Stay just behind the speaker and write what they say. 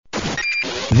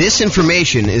This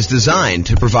information is designed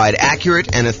to provide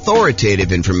accurate and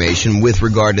authoritative information with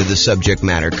regard to the subject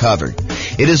matter covered.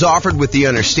 It is offered with the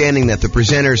understanding that the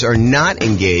presenters are not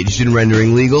engaged in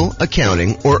rendering legal,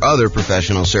 accounting, or other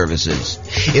professional services.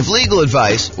 If legal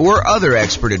advice or other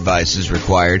expert advice is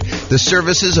required, the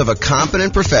services of a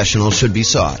competent professional should be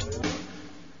sought.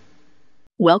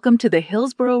 Welcome to the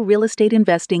Hillsboro Real Estate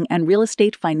Investing and Real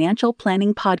Estate Financial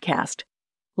Planning Podcast.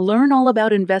 Learn all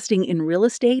about investing in real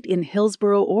estate in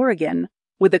Hillsboro, Oregon,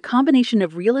 with a combination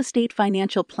of real estate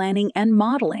financial planning and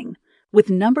modeling, with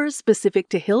numbers specific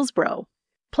to Hillsboro,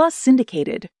 plus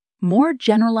syndicated, more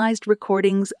generalized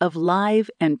recordings of live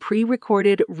and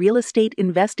pre-recorded real estate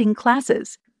investing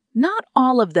classes, not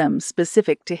all of them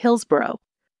specific to Hillsboro.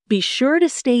 Be sure to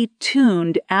stay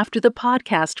tuned after the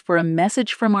podcast for a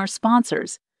message from our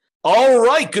sponsors. All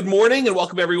right, good morning and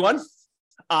welcome everyone.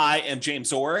 I am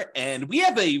James Orr, and we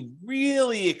have a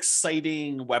really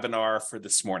exciting webinar for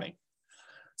this morning.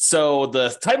 So the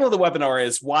title of the webinar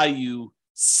is why you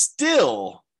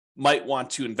still might want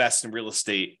to invest in real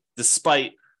estate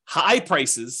despite high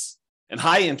prices and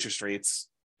high interest rates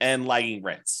and lagging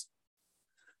rents.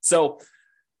 So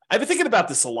I've been thinking about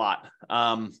this a lot.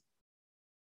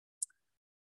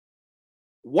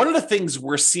 One of the things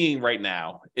we're seeing right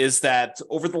now is that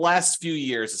over the last few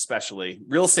years, especially,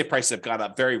 real estate prices have gone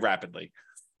up very rapidly.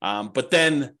 But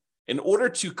then in order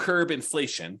to curb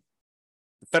inflation,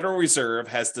 the Federal Reserve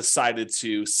has decided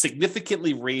to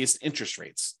significantly raise interest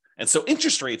rates. And so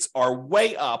interest rates are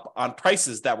way up on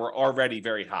prices that were already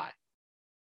very high.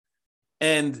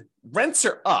 And rents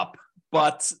are up,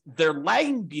 but they're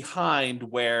lagging behind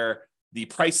where the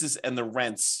prices and the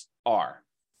rents are.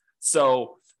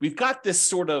 So we've got this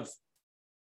sort of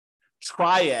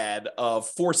triad of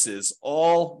forces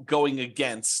all going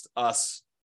against us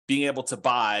being able to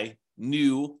buy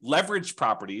new leveraged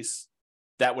properties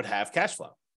that would have cash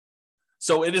flow.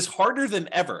 So it is harder than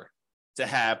ever to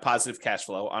have positive cash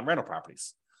flow on rental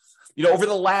properties. You know, over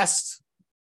the last,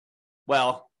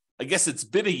 well, I guess it's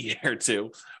been a year or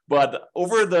two, but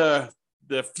over the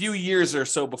few years or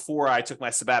so before I took my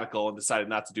sabbatical and decided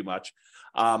not to do much,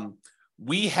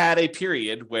 we had a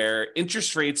period where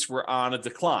interest rates were on a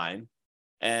decline,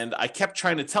 and I kept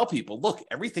trying to tell people, look,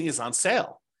 everything is on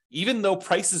sale. Even though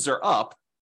prices are up,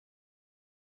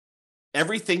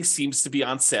 everything seems to be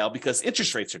on sale because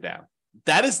interest rates are down.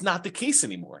 That is not the case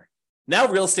anymore. Now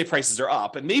real estate prices are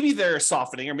up, and maybe they're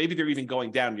softening, or maybe they're even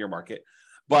going down in your market,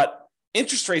 but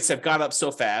interest rates have gone up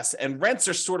so fast and rents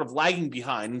are sort of lagging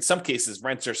behind. In some cases,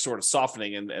 rents are sort of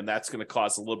softening, and that's going to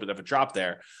cause a little bit of a drop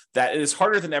there, that it is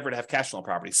harder than ever to have cash flow on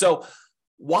property. So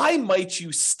why might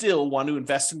you still want to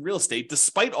invest in real estate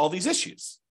despite all these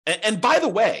issues? And by the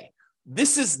way,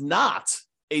 this is not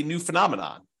a new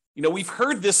phenomenon. You know, we've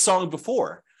heard this song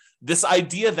before, this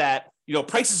idea that, you know,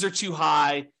 prices are too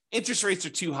high, interest rates are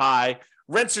too high,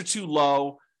 rents are too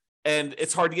low, and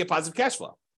it's hard to get positive cash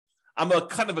flow. I'm a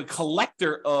kind of a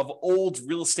collector of old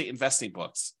real estate investing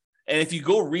books. And if you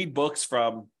go read books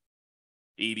from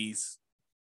 80s,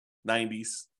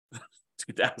 90s,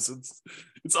 2000s,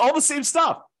 it's all the same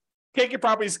stuff. Can't get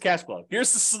properties to cash flow.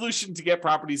 Here's the solution to get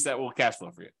properties that will cash flow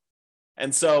for you.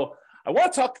 And so I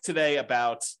want to talk today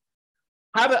about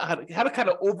how to kind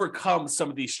of overcome some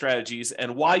of these strategies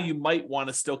and why you might want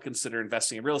to still consider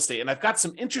investing in real estate. And I've got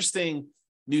some interesting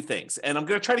new things. And I'm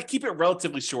going to try to keep it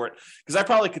relatively short because I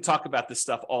probably could talk about this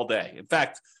stuff all day. In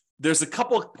fact, there's a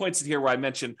couple of points in here where I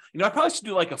mentioned, you know, I probably should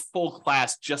do like a full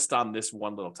class just on this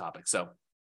one little topic. So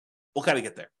we'll kind of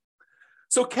get there.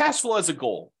 So cash flow as a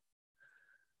goal.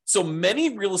 So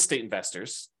many real estate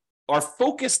investors are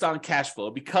focused on cash flow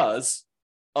because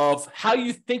of how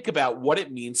you think about what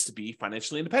it means to be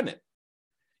financially independent.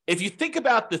 If you think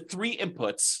about the three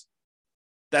inputs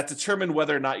that determine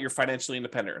whether or not you're financially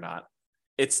independent or not,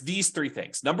 it's these three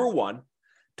things. Number one,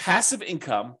 passive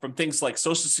income from things like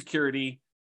Social Security,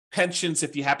 pensions,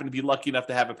 if you happen to be lucky enough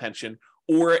to have a pension,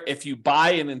 or if you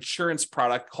buy an insurance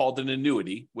product called an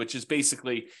annuity, which is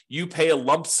basically you pay a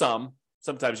lump sum.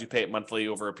 Sometimes you pay it monthly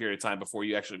over a period of time before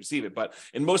you actually receive it. But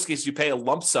in most cases, you pay a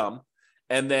lump sum.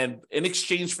 And then in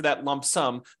exchange for that lump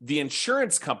sum, the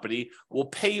insurance company will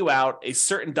pay you out a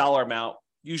certain dollar amount,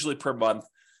 usually per month,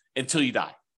 until you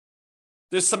die.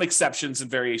 There's some exceptions and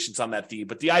variations on that theme,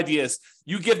 but the idea is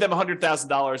you give them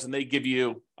 $100,000 and they give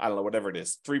you, I don't know, whatever it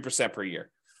is, 3% per year.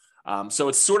 So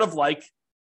it's sort of like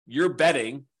you're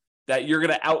betting that you're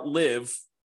going to outlive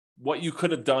what you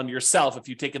could have done yourself if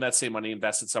you'd taken that same money,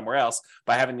 invested somewhere else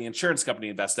by having the insurance company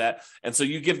invest that. And so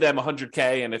you give them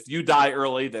 $100K, and if you die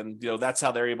early, then that's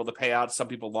how they're able to pay out. Some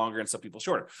people longer and some people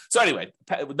shorter. So anyway,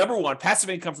 number one, passive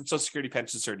income from Social Security,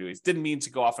 pensions, or annuities. Didn't mean to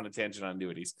go off on a tangent on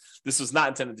annuities. This was not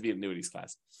intended to be an annuities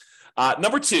class.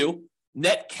 Number two,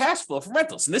 net cash flow from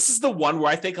rentals. And this is the one where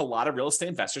I think a lot of real estate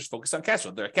investors focus on cash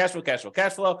flow. They're cash flow, cash flow,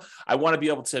 cash flow. I want to be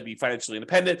able to be financially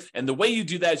independent. And the way you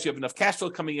do that is you have enough cash flow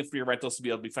coming in for your rentals to be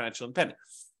able to be financially independent.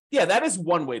 Yeah, that is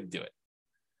one way to do it.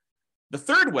 The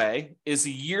third way is a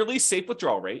yearly safe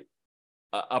withdrawal rate,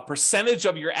 a percentage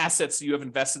of your assets that you have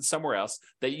invested somewhere else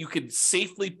that you could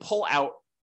safely pull out,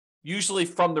 usually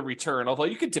from the return, although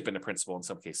you could dip into principal in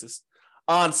some cases,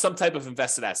 on some type of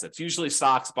invested assets, usually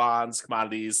stocks, bonds,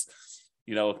 commodities.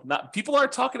 People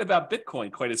aren't talking about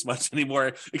Bitcoin quite as much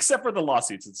anymore, except for the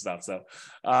lawsuits and stuff. So,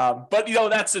 but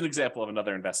that's an example of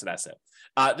another invested asset.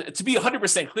 To be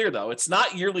 100% clear, though, it's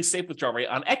not yearly safe withdrawal rate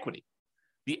on equity.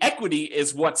 The equity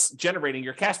is what's generating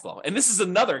your cash flow. And this is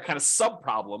another kind of sub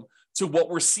problem to what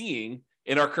we're seeing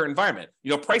in our current environment.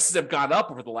 Prices have gone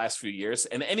up over the last few years,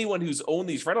 and anyone who's owned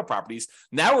these rental properties,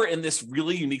 now we're in this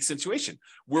really unique situation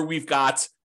where we've got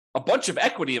a bunch of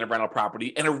equity in a rental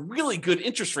property and a really good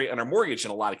interest rate on our mortgage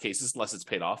in a lot of cases, unless it's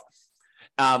paid off.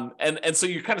 And so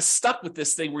you're kind of stuck with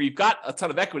this thing where you've got a ton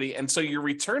of equity, and so your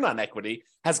return on equity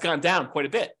has gone down quite a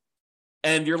bit.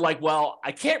 And you're like, well,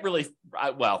 I can't really,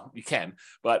 you can,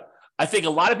 but I think a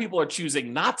lot of people are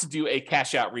choosing not to do a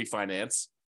cash out refinance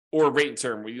or rate and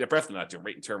term. You're definitely not doing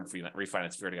rate and term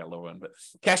refinance if you already got a low one, but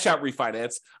cash out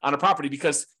refinance on a property,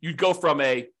 because you'd go from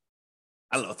a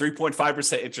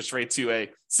 3.5% interest rate to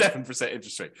a 7%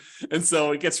 interest rate. And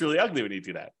so it gets really ugly when you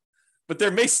do that. But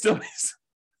there may still be,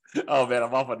 oh man,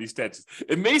 I'm off on these tangents.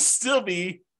 It may still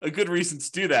be a good reason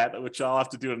to do that, which I'll have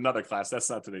to do in another class. That's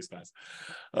not today's class.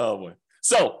 Oh boy.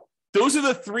 So those are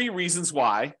the three reasons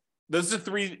why. Those are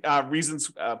three reasons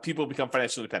people become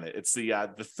financially independent. It's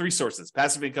the three sources: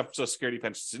 passive income from Social Security,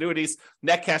 pensions, annuities,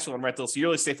 net cash flow on rentals,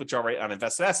 yearly safe withdrawal rate on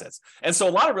invested assets. And so a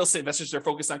lot of real estate investors are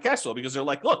focused on cash flow because they're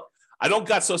like, look, I don't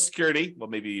got Social Security. Well,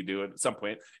 maybe you do it at some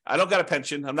point. I don't got a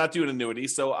pension. I'm not doing annuity.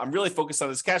 So I'm really focused on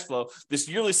this cash flow, this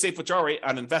yearly safe withdrawal rate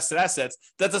on invested assets.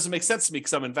 That doesn't make sense to me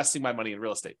because I'm investing my money in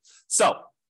real estate. So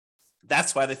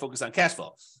that's why they focus on cash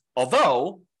flow.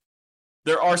 Although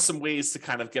there are some ways to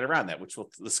kind of get around that, which we'll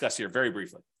discuss here very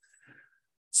briefly.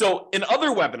 So in other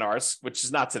webinars, which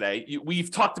is not today,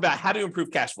 we've talked about how to improve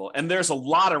cash flow. And there's a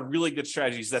lot of really good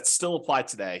strategies that still apply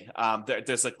today.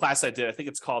 There's a class I did, I think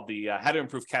it's called the How to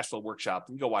Improve Cash Flow Workshop.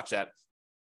 You can go watch that.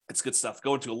 It's good stuff.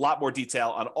 Go into a lot more detail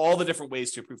on all the different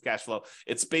ways to improve cash flow.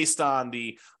 It's based on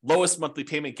the lowest monthly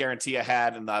payment guarantee I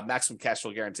had and the maximum cash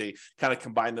flow guarantee, kind of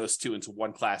combine those two into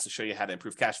one class to show you how to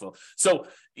improve cash flow. So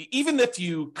even if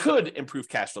you could improve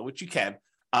cash flow, which you can,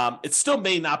 it still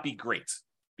may not be great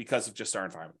because of just our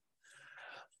environment.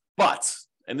 But,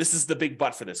 and this is the big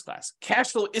but for this class,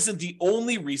 cash flow isn't the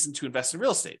only reason to invest in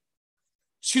real estate.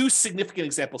 Two significant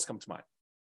examples come to mind.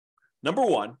 Number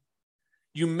one,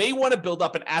 you may want to build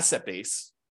up an asset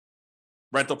base,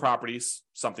 rental properties,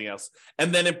 something else,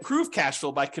 and then improve cash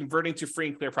flow by converting to free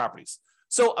and clear properties.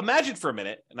 So imagine for a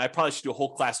minute, and I probably should do a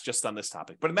whole class just on this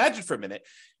topic, but imagine for a minute,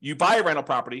 you buy a rental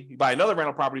property, you buy another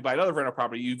rental property, buy another rental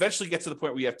property, you eventually get to the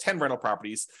point where you have 10 rental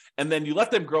properties, and then you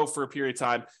let them grow for a period of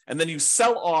time, and then you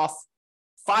sell off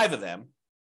 5 of them,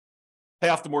 pay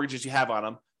off the mortgages you have on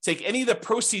them, take any of the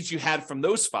proceeds you had from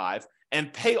those 5,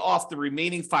 and pay off the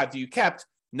remaining 5 that you kept.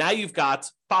 Now you've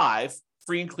got 5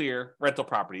 free and clear rental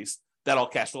properties that all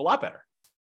cash flow a lot better.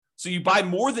 So you buy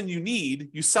more than you need,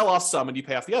 you sell off some, and you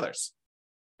pay off the others.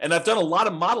 And I've done a lot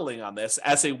of modeling on this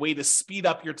as a way to speed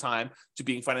up your time to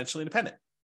being financially independent.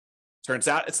 Turns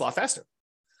out it's a lot faster.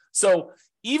 So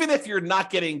even if you're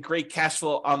not getting great cash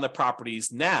flow on the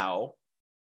properties now,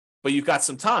 but you've got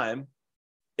some time,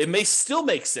 it may still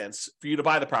make sense for you to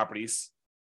buy the properties,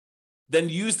 then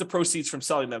use the proceeds from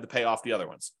selling them to pay off the other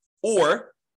ones.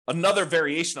 Or another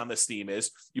variation on this theme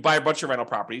is you buy a bunch of rental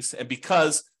properties, and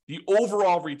because the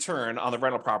overall return on the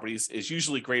rental properties is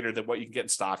usually greater than what you can get in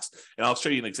stocks, and I'll show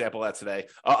you an example of that today.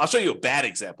 I'll show you a bad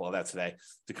example of that today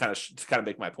to kind of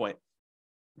make my point.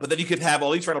 But then you could have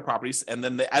all these rental properties, and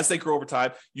then as they grow over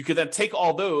time, you could then take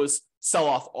all those, sell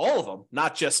off all of them,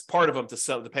 not just part of them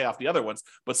to pay off the other ones,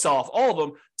 but sell off all of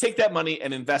them, take that money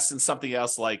and invest in something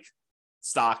else like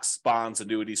stocks, bonds,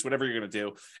 annuities, whatever you're going to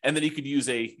do. And then you could use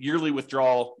a yearly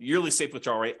safe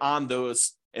withdrawal rate on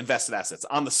those invested assets,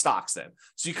 on the stocks then.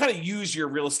 So you kind of use your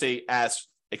real estate as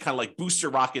a kind of like booster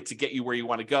rocket to get you where you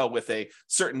want to go with a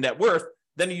certain net worth.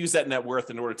 Then you use that net worth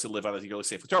in order to live on a yearly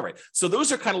safe withdrawal rate. So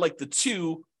those are kind of like the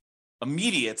two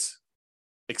immediate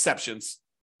exceptions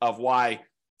of why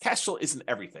cash flow isn't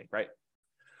everything, right?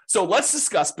 So let's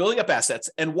discuss building up assets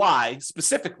and why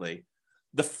specifically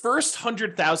the first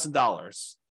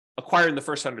 $100,000, acquiring the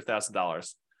first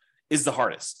 $100,000 is the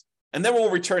hardest. And then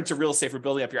we'll return to real estate for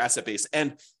building up your asset base.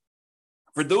 And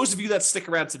for those of you that stick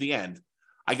around to the end,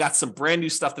 I got some brand new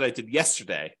stuff that I did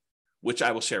yesterday, which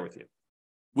I will share with you,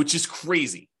 which is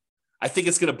crazy. I think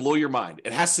it's going to blow your mind.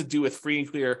 It has to do with free and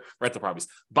clear rental properties,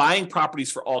 buying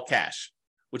properties for all cash,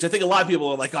 which I think a lot of people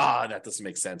are like, that doesn't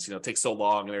make sense. It takes so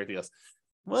long and everything else.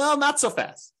 Well, not so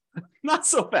fast. Not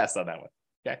so fast on that one.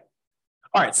 Okay.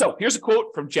 All right. So here's a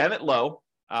quote from Janet Lowe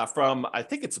from, I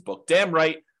think it's a book, Damn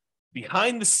Right,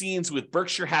 Behind the Scenes with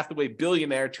Berkshire Hathaway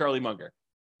billionaire Charlie Munger.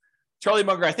 Charlie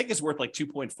Munger, I think, is worth like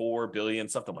 $2.4 billion,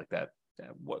 something like that.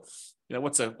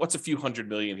 What's a few hundred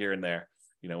million here and there,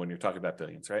 when you're talking about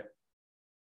billions, right?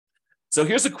 So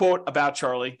here's a quote about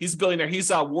Charlie. He's a billionaire.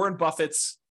 He's Warren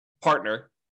Buffett's partner.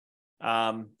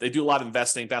 They do a lot of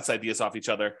investing, bounce ideas off each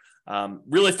other.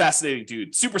 Really fascinating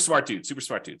dude, super smart dude.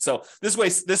 So this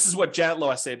is what Janet Lowe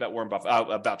has to say about Warren Buffett,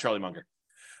 about Charlie Munger.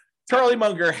 Charlie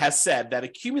Munger has said that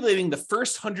accumulating the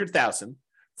first 100,000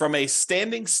 from a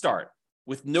standing start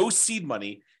with no seed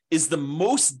money is the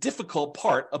most difficult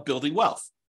part of building wealth.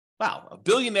 Wow, a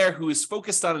billionaire who is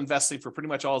focused on investing for pretty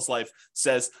much all his life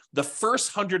says the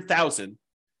first 100,000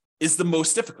 is the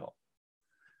most difficult.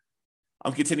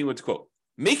 I'm continuing with the quote.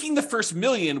 Making the first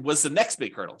million was the next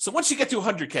big hurdle. So once you get to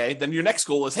 100K, then your next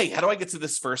goal is, hey, how do I get to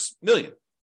this first million?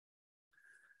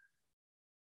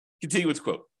 Continue with the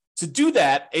quote. To do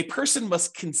that, a person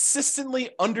must consistently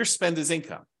underspend his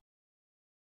income.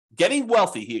 Getting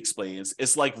wealthy, he explains,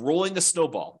 is like rolling a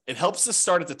snowball. It helps to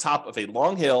start at the top of a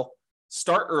long hill,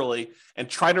 start early, and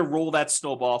try to roll that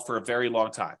snowball for a very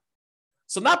long time.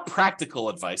 So not practical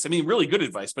advice. I mean, really good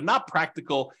advice, but not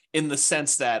practical in the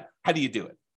sense that, how do you do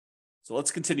it? So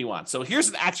let's continue on. So here's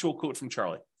an actual quote from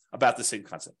Charlie about the same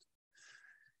concept.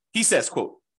 He says,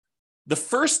 quote, the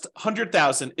first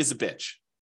 100,000 is a bitch,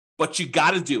 but you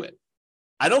got to do it.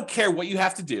 I don't care what you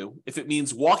have to do. If it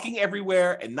means walking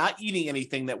everywhere and not eating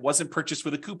anything that wasn't purchased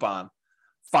with a coupon,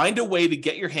 find a way to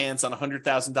get your hands on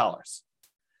 $100,000.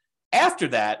 After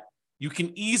that, you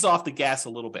can ease off the gas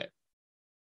a little bit.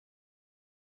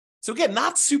 So again,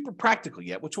 not super practical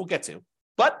yet, which we'll get to,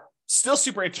 but still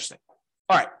super interesting.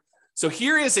 All right. So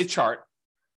here is a chart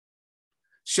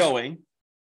showing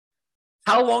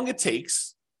how long it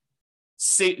takes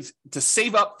to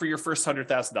save up for your first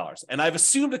 $100,000. And I've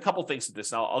assumed a couple things with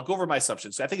this. And I'll go over my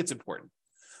assumptions. I think it's important.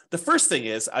 The first thing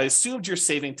is I assumed you're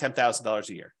saving $10,000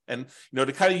 a year. And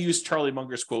to kind of use Charlie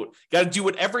Munger's quote, you got to do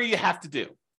whatever you have to do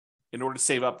in order to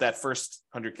save up that first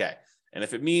 100K. And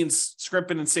if it means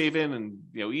scrimping and saving and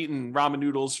eating ramen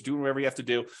noodles, doing whatever you have to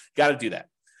do, got to do that.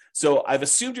 So I've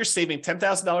assumed you're saving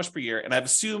 $10,000 per year, and I've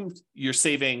assumed you're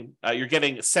saving, you're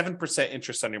getting 7%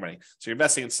 interest on your money. So you're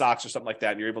investing in stocks or something like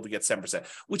that, and you're able to get 7%,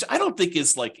 which I don't think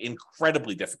is like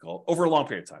incredibly difficult over a long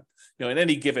period of time. In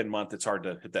any given month, it's hard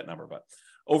to hit that number, but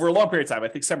over a long period of time, I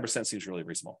think 7% seems really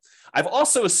reasonable. I've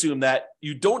also assumed that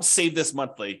you don't save this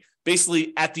monthly.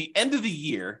 Basically, at the end of the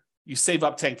year, you save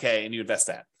up 10K and you invest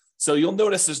that. So you'll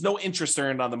notice there's no interest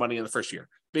earned on the money in the first year.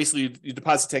 Basically, you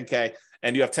deposit 10K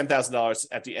and you have $10,000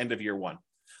 at the end of year one.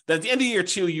 Then at the end of year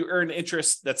two, you earn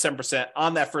interest that's 7%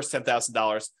 on that first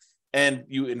 $10,000, and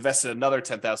you invested another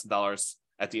 $10,000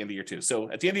 at the end of year two. So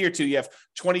at the end of year two, you have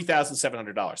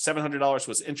 $20,700. $700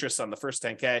 was interest on the first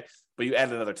 10K, but you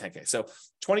added another 10K. So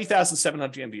 $20,700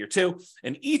 at the end of year two.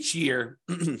 And each year,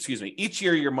 each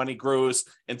year your money grows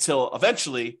until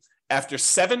eventually, after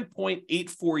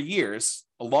 7.84 years,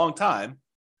 a long time,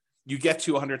 you get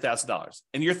to $100,000.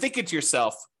 And you're thinking to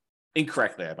yourself,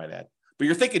 incorrectly, I might add, but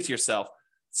you're thinking to yourself,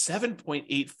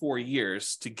 7.84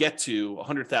 years to get to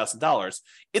 $100,000,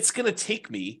 it's going to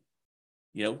take me,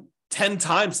 10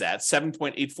 times that,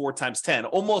 7.84 times 10,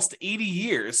 almost 80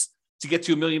 years to get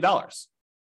to $1 million.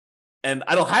 And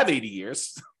I don't have 80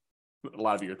 years. A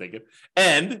lot of you are thinking.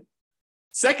 And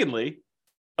secondly,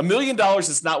 $1 million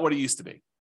is not what it used to be.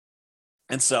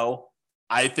 And so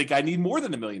I think I need more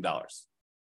than $1 million.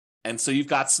 And so you've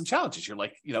got some challenges. You're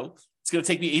like, it's going to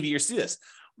take me 80 years to do this.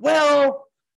 Well,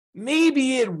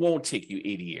 maybe it won't take you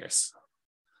 80 years.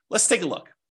 Let's take a look.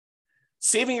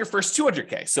 Saving your first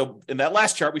 200K. So in that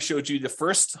last chart, we showed you the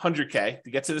first 100K to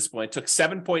get to this point took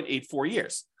 7.84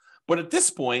 years. But at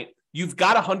this point, you've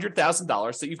got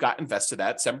 $100,000 that you've got invested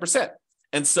at 7%.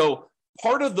 And so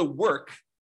part of the work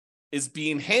is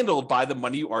being handled by the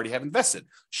money you already have invested.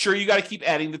 Sure, you got to keep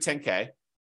adding the 10K,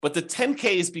 but the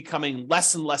 10K is becoming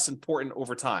less and less important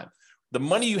over time. The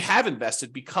money you have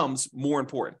invested becomes more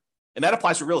important. And that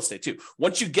applies for real estate too.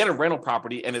 Once you get a rental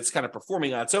property and it's kind of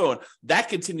performing on its own, that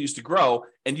continues to grow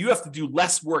and you have to do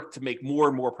less work to make more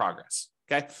and more progress.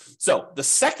 Okay. So the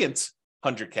second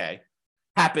 100K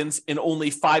happens in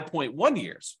only 5.1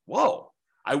 years. Whoa.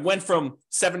 I went from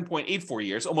 7.84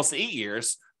 years, almost 8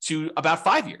 years, to about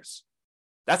 5 years.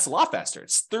 That's a lot faster.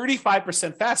 It's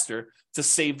 35% faster to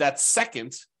save that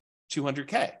second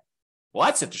 200K. Well,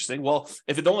 that's interesting. Well,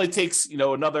 if it only takes,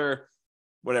 another,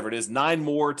 whatever it is, 9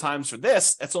 more times for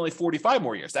this, that's only 45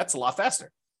 more years. That's a lot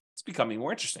faster. It's becoming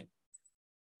more interesting.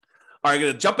 All right, I'm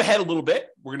going to jump ahead a little bit.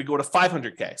 We're going to go to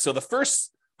 500K. So the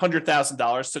first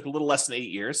 $100,000 took a little less than 8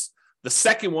 years. The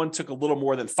second one took a little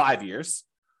more than 5 years.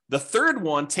 The third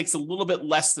one takes a little bit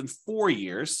less than 4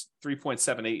 years,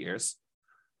 3.78 years.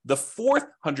 The fourth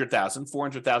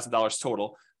 $400,000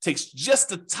 total, takes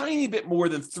just a tiny bit more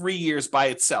than 3 years by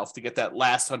itself to get that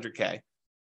last 100K.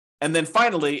 And then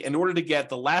finally, in order to get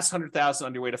the last 100,000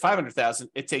 on your way to 500,000,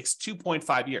 it takes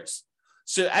 2.5 years.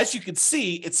 So as you can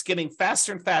see, it's getting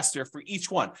faster and faster for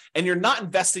each one. And you're not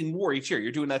investing more each year.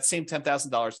 You're doing that same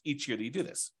 $10,000 each year that you do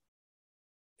this.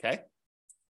 Okay.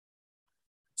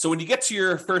 So when you get to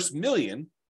your first million,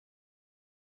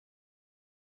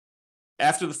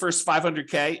 after the first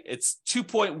 500K, it's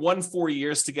 2.14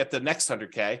 years to get the next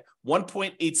 100K,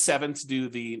 1.87 to do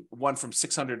the one from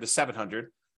 600 to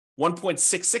 700,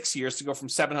 1.66 years to go from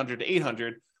 700 to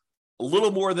 800, a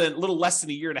little less than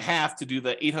a year and a half to do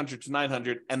the 800 to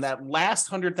 900, and that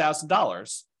last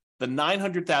 $100,000, the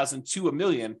 900,000 to a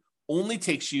million, only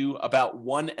takes you about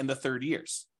 1 1/3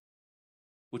 years,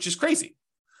 which is crazy.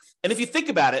 And if you think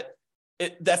about it,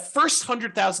 that first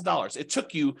 $100,000, it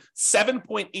took you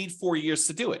 7.84 years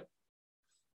to do it.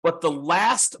 But the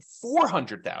last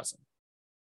 400,000,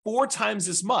 4 times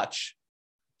as much,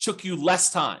 took you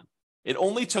less time. It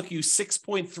only took you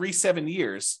 6.37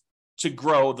 years to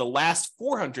grow the last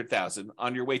 400,000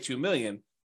 on your way to a million,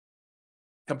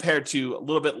 compared to a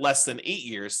little bit less than 8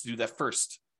 years to do that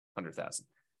first 100,000.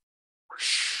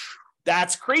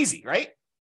 That's crazy, right?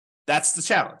 That's the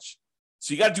challenge.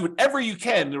 So you got to do whatever you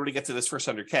can in order to get to this first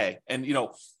 100K. And,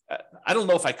 I don't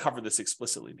know if I covered this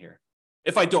explicitly in here.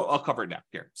 If I don't, I'll cover it now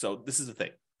here. So this is the thing.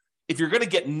 If you're going to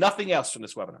get nothing else from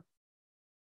this webinar,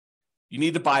 you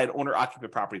need to buy an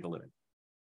owner-occupant property to live in.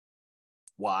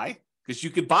 Why? Because you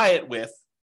could buy it with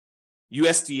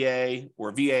USDA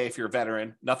or VA if you're a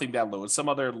veteran, nothing down loan. Some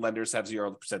other lenders have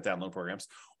 0% down loan programs,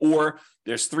 or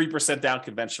there's 3% down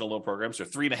conventional loan programs or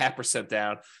 3.5%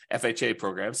 down FHA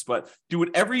programs. But do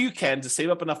whatever you can to save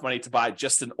up enough money to buy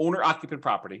just an owner-occupant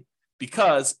property,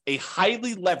 because a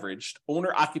highly leveraged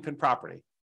owner-occupant property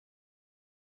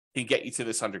can get you to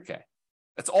this 100K.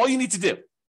 That's all you need to do.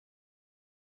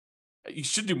 You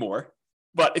should do more,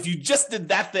 but if you just did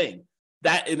that thing,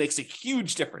 it makes a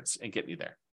huge difference in getting you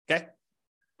there. Okay.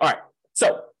 All right.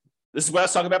 So this is what I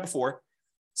was talking about before.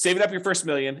 Saving up your first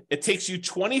million. It takes you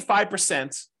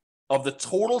 25% of the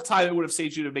total time it would have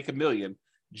saved you to make a million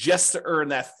just to earn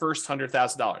that first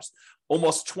 $100,000.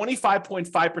 Almost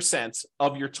 25.5%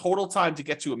 of your total time to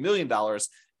get to $1 million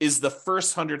is the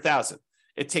first 100,000.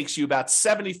 It takes you about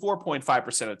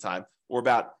 74.5% of the time, or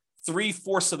about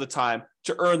 3/4 of the time,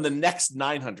 to earn the next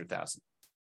 900,000.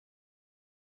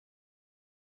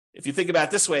 If you think about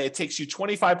it this way, it takes you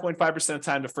 25.5% of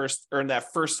time to earn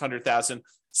that first 100,000,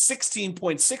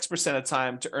 16.6% of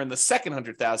time to earn the second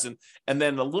 100,000, and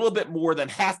then a little bit more than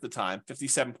half the time,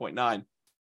 57.9,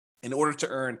 in order to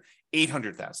earn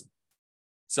 800,000.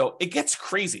 So it gets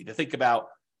crazy to think about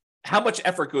how much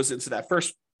effort goes into that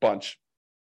first bunch,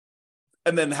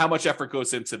 and then how much effort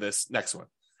goes into this next one.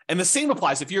 And the same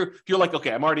applies if you're like,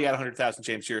 okay, I'm already at 100,000,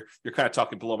 James. You're kind of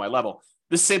talking below my level.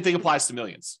 This same thing applies to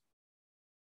millions.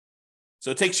 So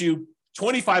it takes you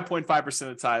 25.5% of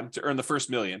the time to earn the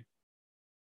first million,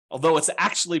 although it's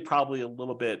actually probably a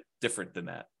little bit different than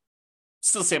that.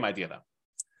 Still the same idea, though.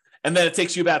 And then it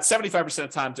takes you about 75%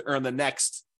 of the time to earn the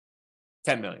next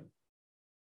 10 million.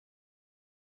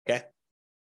 Okay?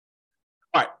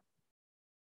 All right.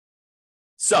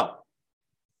 So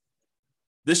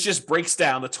this just breaks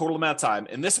down the total amount of time.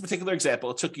 In this particular example,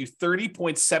 it took you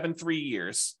 30.73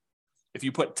 years if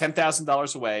you put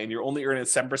 $10,000 away and you're only earning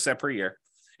 7% per year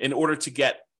in order to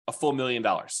get a full $1 million.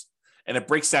 And it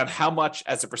breaks down how much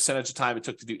as a percentage of time it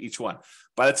took to do each one.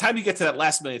 By the time you get to that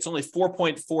last million, it's only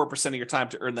 4.4% of your time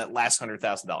to earn that last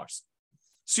 $100,000.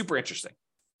 Super interesting.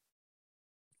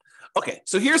 Okay,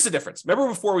 so here's the difference. Remember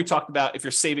before we talked about if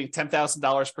you're saving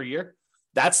 $10,000 per year?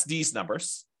 That's these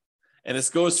numbers. And this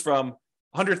goes from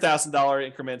 $100,000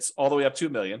 increments all the way up to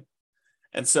 $1 million.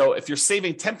 And so if you're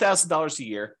saving $10,000 a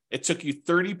year, it took you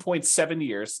 30.7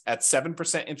 years at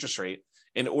 7% interest rate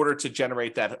in order to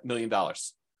generate that $1 million.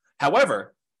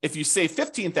 However, if you save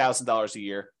 $15,000 a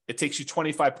year, it takes you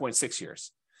 25.6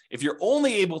 years. If you're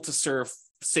only able to save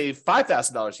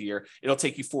 $5,000 a year, it'll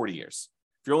take you 40 years.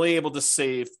 If you're only able to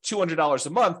save $200 a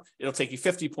month, it'll take you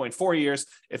 50.4 years.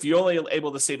 If you're only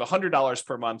able to save $100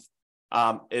 per month,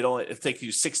 it'll take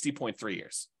you 60.3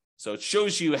 years. So it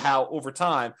shows you how over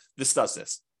time this does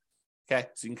this. Okay,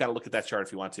 so you can kind of look at that chart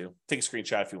if you want to. Take a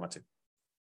screenshot if you want to.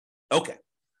 Okay.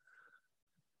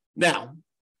 Now,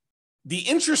 the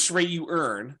interest rate you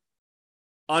earn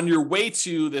on your way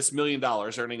to this $1 million,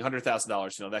 earning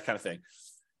 $100,000, that kind of thing,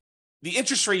 the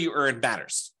interest rate you earn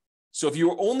matters. So if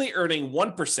you're only earning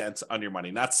 1% on your money,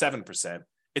 not 7%,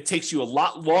 it takes you a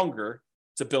lot longer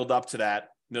to build up to that $1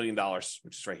 million,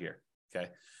 which is right here. Okay.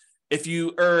 If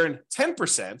you earn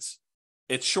 10%,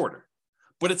 it's shorter,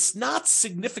 but it's not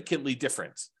significantly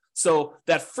different. So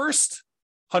that first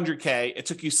 100K, it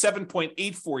took you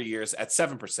 7.84 years at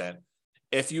 7%.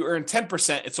 If you earn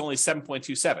 10%, it's only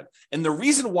 7.27. And the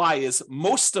reason why is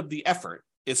most of the effort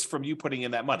is from you putting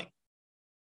in that money.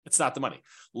 It's not the money.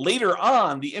 Later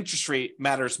on, the interest rate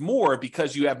matters more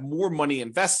because you have more money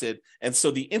invested. And so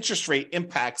the interest rate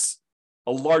impacts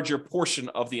a larger portion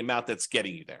of the amount that's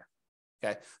getting you there.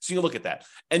 Okay. So you look at that.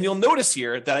 And you'll notice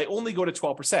here that I only go to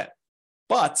 12%.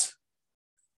 But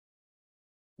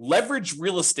leveraged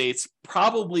real estate's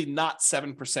probably not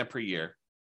 7% per year.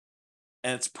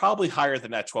 And it's probably higher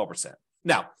than that 12%.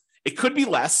 Now, it could be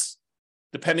less,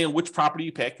 depending on which property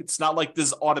you pick. It's not like this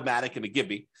is automatic and a give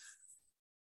me.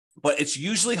 But it's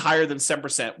usually higher than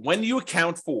 7% when you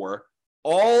account for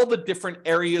all the different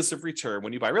areas of return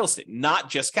when you buy real estate, not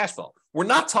just cash flow. We're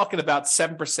not talking about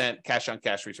 7% cash on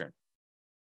cash return.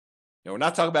 We're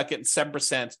not talking about getting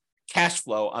 7% cash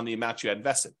flow on the amount you had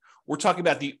invested. We're talking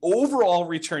about the overall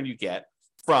return you get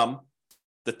from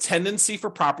the tendency for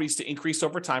properties to increase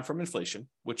over time from inflation,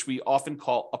 which we often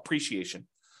call appreciation.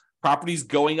 Properties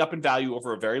going up in value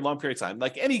over a very long period of time,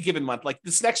 like any given month, like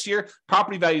this next year,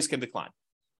 property values can decline.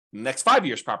 In the next 5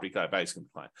 years, property values can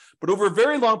decline. But over a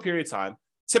very long period of time,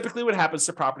 typically what happens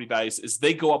to property values is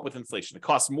they go up with inflation. It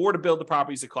costs more to build the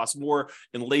properties. It costs more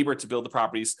in labor to build the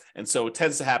properties. And so what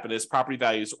tends to happen is property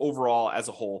values overall as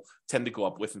a whole tend to go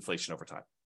up with inflation over time.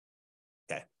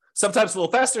 Okay. Sometimes a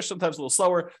little faster, sometimes a little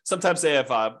slower. Sometimes they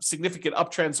have significant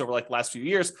uptrends over like the last few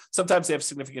years. Sometimes they have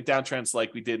significant downtrends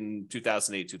like we did in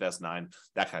 2008, 2009,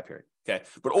 that kind of period. Okay.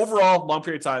 But overall, long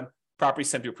period of time,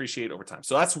 properties tend to appreciate over time.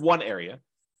 So that's one area.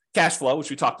 Cash flow, which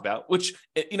we talked about, which,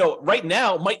 right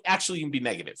now might actually even be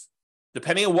negative.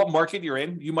 Depending on what market you're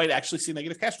in, you might actually see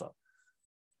negative cash flow.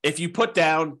 If you put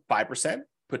down 5%,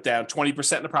 put down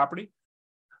 20% in the property,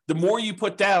 the more you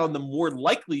put down, the more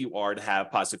likely you are to have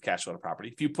positive cash flow on a property.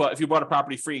 If you bought a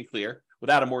property free and clear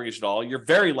without a mortgage at all, you're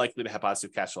very likely to have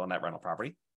positive cash flow on that rental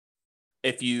property.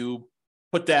 If you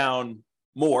put down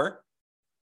more,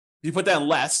 if you put down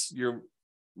less, you're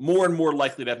more and more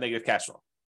likely to have negative cash flow.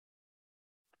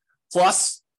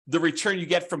 Plus the return you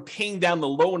get from paying down the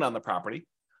loan on the property.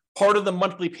 Part of the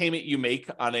monthly payment you make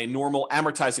on a normal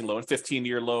amortizing loan,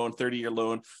 15-year loan, 30-year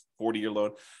loan, 40-year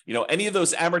loan, any of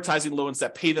those amortizing loans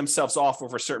that pay themselves off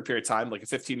over a certain period of time, like a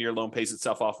 15-year loan pays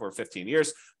itself off over 15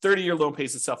 years, 30-year loan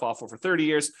pays itself off over 30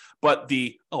 years. But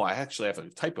I actually have a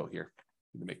typo here.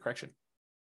 Let me make a correction.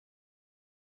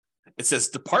 It says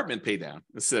department pay down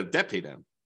instead of debt pay down.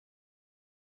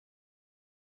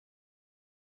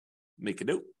 Make a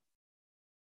note.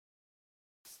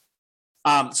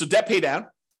 So debt pay down,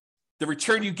 the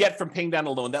return you get from paying down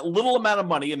a loan, that little amount of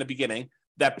money in the beginning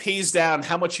that pays down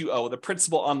how much you owe, the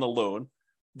principal on the loan,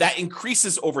 that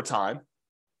increases over time.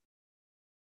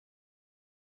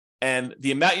 And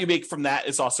the amount you make from that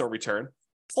is also a return.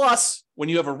 Plus, when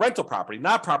you have a rental property,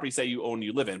 not properties that you own,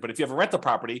 you live in, but if you have a rental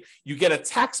property, you get a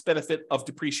tax benefit of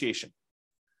depreciation.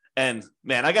 And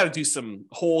man, I got to do some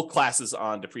whole classes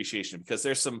on depreciation because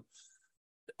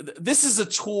this is a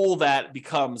tool that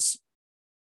becomes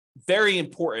very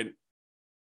important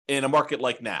in a market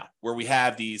like now, where we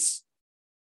have these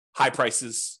high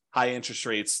prices, high interest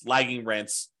rates, lagging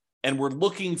rents, and we're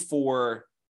looking for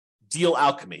deal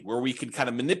alchemy, where we can kind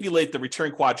of manipulate the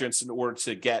return quadrants in order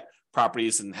to get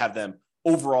properties and have them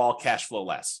overall cash flow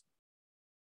less.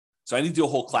 So I need to do a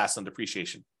whole class on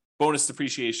depreciation, bonus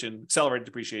depreciation, accelerated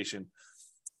depreciation,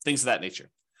 things of that nature.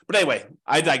 But anyway,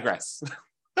 I digress.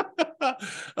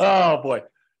 Oh boy.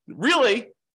 Really,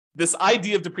 this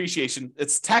idea of depreciation,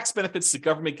 it's tax benefits the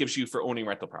government gives you for owning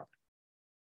rental property.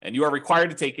 And you are required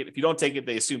to take it. If you don't take it,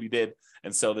 they assume you did.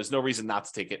 And so there's no reason not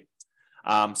to take it.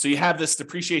 So you have this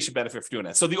depreciation benefit for doing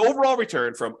that. So the overall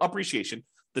return from appreciation,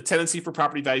 the tendency for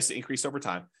property values to increase over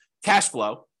time, cash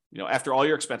flow, after all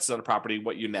your expenses on a property,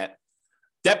 what you net,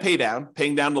 debt pay down,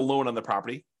 paying down the loan on the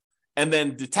property, and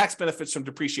then the tax benefits from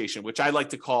depreciation, which I like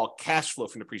to call cash flow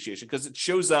from depreciation, because it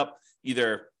shows up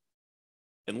either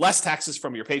in less taxes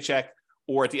from your paycheck,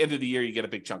 or at the end of the year, you get a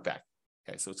big chunk back.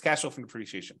 Okay, so it's cash flow from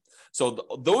depreciation. So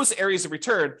those areas of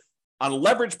return on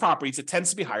leveraged properties, it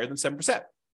tends to be higher than 7%.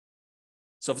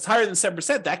 So if it's higher than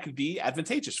 7%, that could be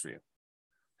advantageous for you.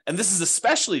 And this is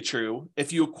especially true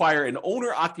if you acquire an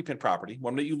owner-occupant property,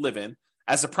 one that you live in,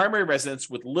 as a primary residence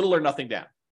with little or nothing down.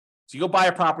 So you go buy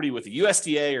a property with a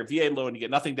USDA or VA loan, you get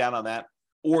nothing down on that,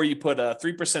 or you put a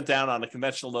 3% down on a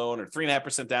conventional loan, or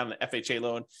 3.5% down on an FHA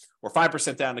loan, or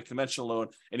 5% down on a conventional loan,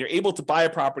 and you're able to buy a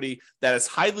property that is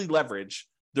highly leveraged.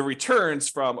 The returns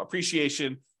from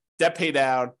appreciation, debt pay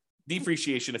down,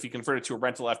 depreciation, if you convert it to a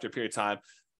rental after a period of time,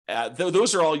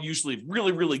 those are all usually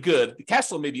really, really good. The cash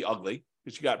flow may be ugly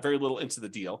because you got very little into the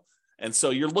deal. And so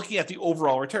you're looking at the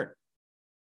overall return.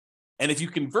 And if you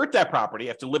convert that property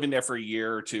after living there for a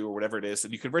year or two or whatever it is,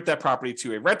 and you convert that property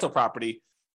to a rental property,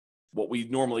 what we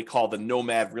normally call the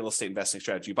nomad real estate investing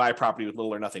strategy. You buy a property with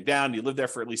little or nothing down, you live there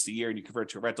for at least a year, and you convert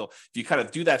it to a rental. If you kind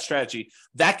of do that strategy,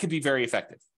 that could be very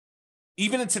effective.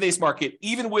 Even in today's market,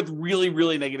 even with really,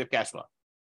 really negative cash flow.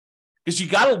 Because you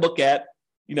got to look at,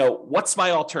 what's my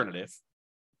alternative?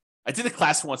 I did a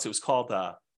class once, it was called,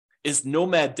 Is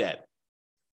Nomad Dead?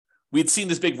 We had seen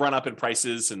this big run up in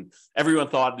prices, and everyone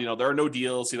thought, there are no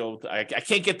deals. I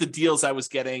can't get the deals I was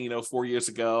getting, 4 years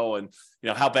ago, and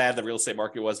how bad the real estate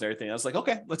market was and everything. I was like,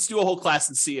 okay, let's do a whole class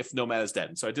and see if Nomad is dead.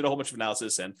 And so I did a whole bunch of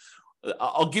analysis, and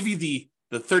I'll give you the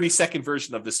 30-second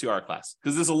version of this 2-hour class,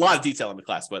 because there's a lot of detail in the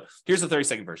class, but here's the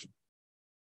 30-second version.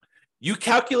 You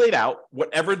calculate out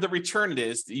whatever the return it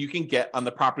is that you can get on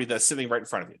the property that's sitting right in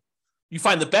front of you. You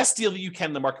find the best deal that you can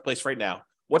in the marketplace right now.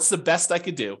 What's the best I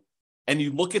could do? And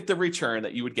you look at the return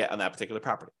that you would get on that particular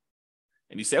property.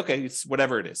 And you say, okay, it's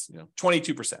whatever it is,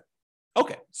 22%.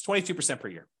 Okay, it's 22% per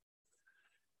year.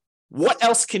 What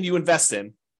else can you invest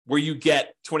in where you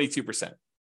get 22%?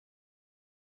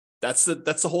 That's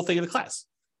the whole thing of the class.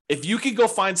 If you can go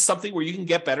find something where you can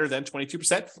get better than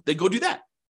 22%, then go do that.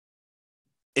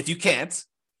 If you can't,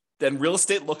 then real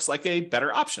estate looks like a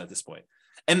better option at this point.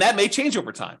 And that may change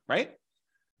over time, right?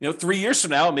 3 years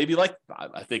from now, maybe like,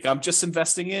 I think I'm just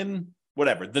investing in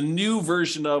whatever, the new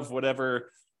version of whatever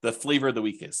the flavor of the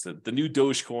week is, the new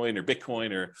Dogecoin or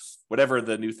Bitcoin or whatever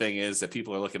the new thing is that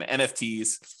people are looking at,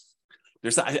 NFTs.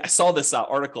 I saw this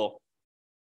article.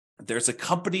 There's a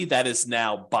company that is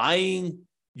now buying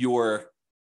your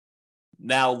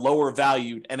now lower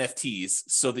valued NFTs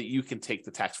so that you can take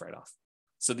the tax write-off,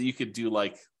 so that you could do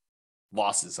like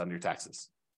losses on your taxes,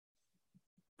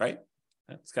 right?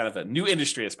 It's kind of a new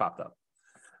industry that's popped up.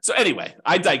 So anyway,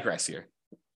 I digress here.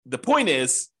 The point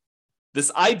is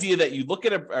this idea that you look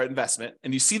at an investment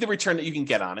and you see the return that you can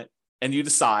get on it, and you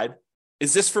decide,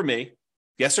 is this for me?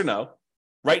 Yes or no?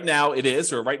 Right now it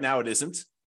is, or right now it isn't.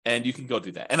 And you can go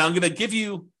do that. And I'm going to give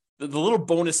you the little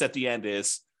bonus at the end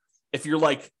is, if you're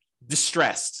like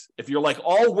distressed, if you're like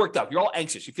all worked up, you're all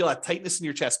anxious, you feel that tightness in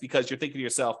your chest because you're thinking to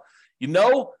yourself,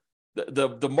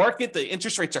 the market, the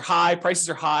interest rates are high, prices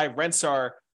are high, rents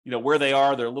are, where they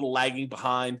are, they're a little lagging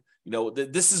behind.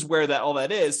 This is where all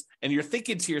that is. And you're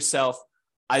thinking to yourself,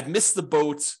 I've missed the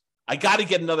boat. I got to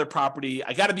get another property.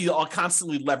 I got to be all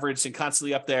constantly leveraged and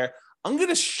constantly up there. I'm going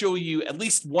to show you at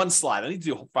least one slide. I need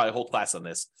to do probably a whole class on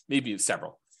this, maybe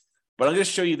several, but I'm going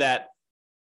to show you that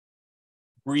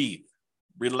breathe,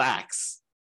 relax.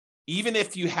 Even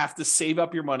if you have to save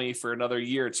up your money for another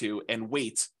year or two and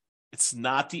wait, it's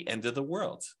not the end of the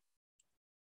world.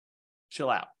 Chill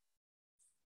out.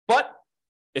 But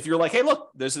if you're like, hey,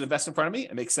 look, there's an investment in front of me,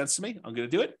 it makes sense to me, I'm going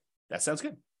to do it, that sounds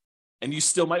good. And you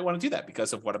still might want to do that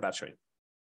because of what I'm about to show you.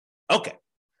 Okay.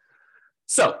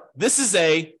 So this is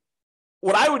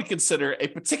what I would consider a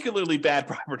particularly bad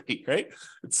property, right?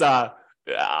 It's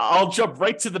I'll jump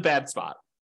right to the bad spot.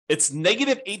 It's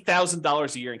negative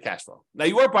 $8,000 a year in cash flow. Now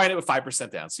you are buying it with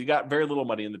 5% down, so you got very little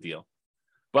money in the deal,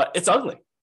 but it's ugly.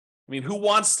 I mean, who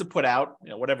wants to put out,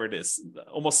 whatever it is,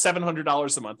 almost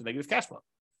 $700 a month in negative cash flow?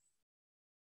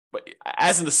 But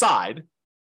as an aside,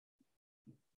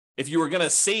 if you were going to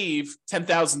save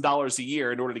 $10,000 a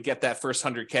year in order to get that first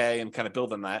 100K and kind of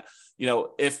build on that,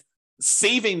 if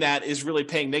saving that is really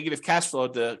paying negative cash flow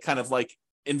to kind of like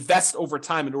invest over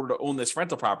time in order to own this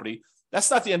rental property,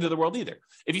 that's not the end of the world either.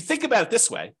 If you think about it this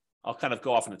way, I'll kind of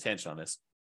go off on a tangent on this.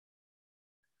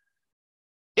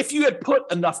 If you had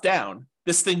put enough down,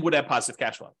 this thing would have positive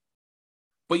cash flow.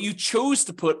 But you chose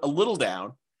to put a little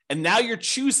down, and now you're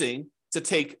choosing to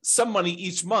take some money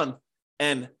each month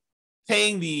and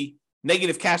paying the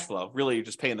negative cash flow. Really, you're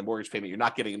just paying the mortgage payment. You're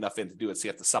not getting enough in to do it, so you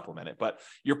have to supplement it. But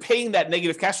you're paying that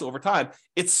negative cash flow over time.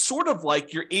 It's sort of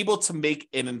like you're able to make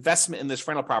an investment in this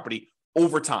rental property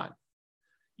over time.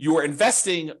 You are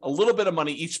investing a little bit of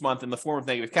money each month in the form of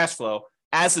negative cash flow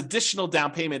as additional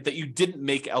down payment that you didn't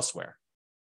make elsewhere.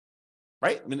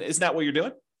 Right? I mean, isn't that what you're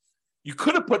doing? You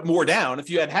could have put more down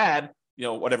if you had,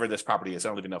 whatever this property is. I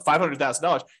don't even know,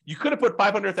 $500,000. You could have put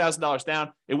 $500,000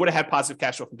 down. It would have had positive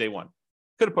cash flow from day one.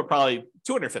 Could have put probably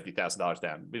 $250,000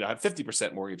 down, had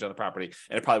 50% mortgage on the property,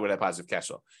 and it probably would have positive cash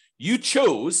flow. You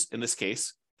chose, in this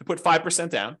case, to put 5%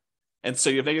 down, and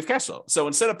so you have negative cash flow. So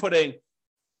instead of putting,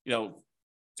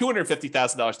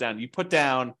 $250,000 down, you put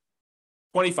down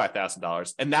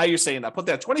 $25,000, and now you're saying, I'll put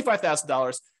down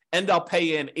 $25,000, and I'll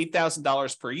pay in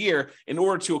 $8,000 per year in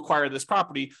order to acquire this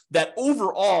property that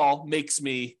overall makes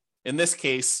me, in this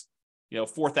case,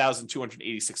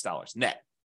 $4,286 net.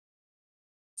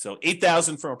 So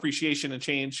 $8,000 from appreciation and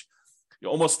change,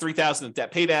 almost $3,000 in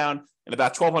debt pay down, and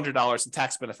about $1,200 in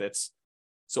tax benefits.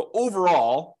 So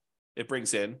overall, it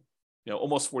brings in,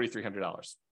 almost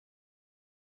 $4,300.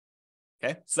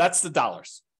 Okay, so that's the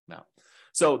dollars now.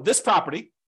 So this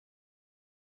property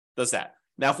does that.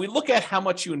 Now, if we look at how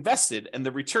much you invested and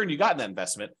the return you got in that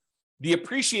investment, the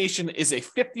appreciation is a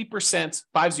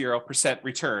 50%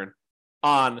 return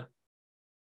on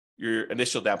your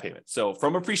initial down payment. So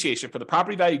from appreciation, for the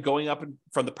property value going up,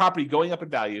 in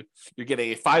value, you're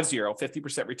getting a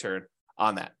 50% return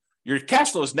on that. Your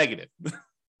cash flow is negative,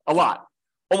 a lot,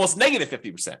 almost negative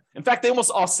 50%. In fact, they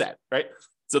almost offset, right?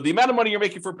 So the amount of money you're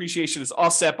making for appreciation is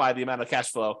offset by the amount of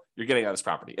cash flow you're getting out of this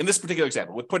property. In this particular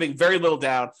example, with putting very little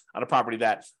down on a property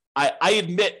that I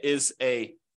admit is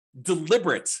a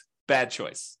deliberate bad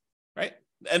choice, right?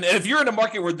 And if you're in a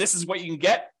market where this is what you can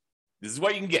get,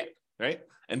 right?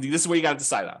 And this is what you got to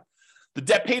decide on. The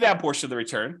debt pay down portion of the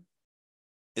return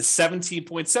is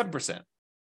 17.7%.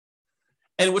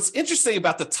 And what's interesting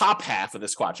about the top half of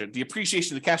this quadrant, the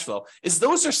appreciation of the cash flow, is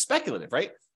those are speculative,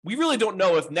 right? We really don't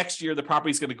know if next year the property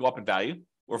is going to go up in value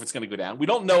or if it's going to go down. We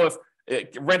don't know if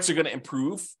rents are going to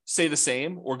improve, stay the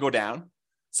same, or go down.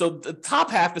 So the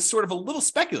top half is sort of a little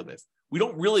speculative. We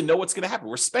don't really know what's going to happen.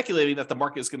 We're speculating that the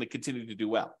market is going to continue to do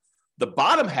well. The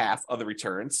bottom half of the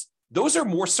returns, those are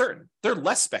more certain. They're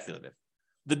less speculative.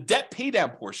 The debt pay down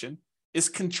portion is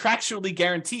contractually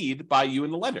guaranteed by you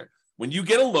and the lender. When you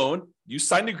get a loan, you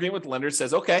sign an agreement with the lender that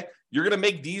says, okay, you're going to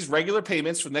make these regular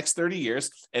payments for the next 30 years.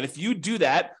 And if you do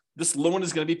that, this loan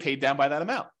is going to be paid down by that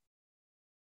amount.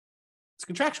 It's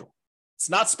contractual. It's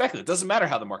not speculative. It doesn't matter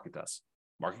how the market does.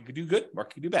 Market could do good,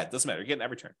 market could do bad. It doesn't matter. You're getting that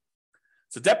return.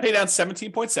 So debt pay down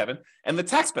 17.7, and the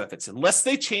tax benefits, unless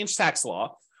they change tax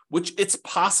law, which it's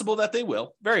possible that they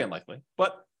will, very unlikely,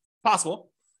 but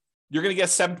possible, you're going to get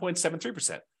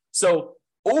 7.73%. So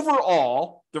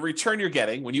overall, the return you're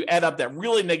getting when you add up that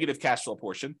really negative cash flow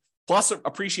portion, plus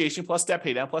appreciation, plus debt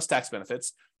pay down, plus tax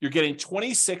benefits, you're getting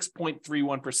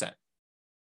 26.31%.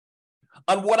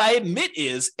 On what I admit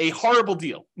is a horrible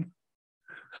deal.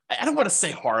 I don't want to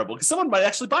say horrible because someone might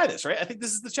actually buy this, right? I think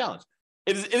this is the challenge.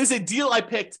 It is a deal I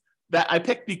picked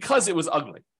because it was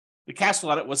ugly. The cash flow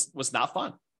on it was not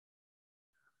fun.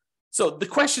 So the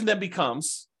question then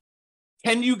becomes,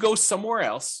 can you go somewhere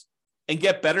else and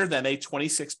get better than a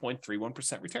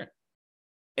 26.31% return?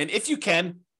 And if you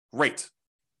can, great.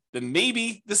 Then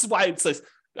maybe this is why it says,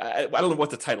 I don't know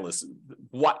what the title is,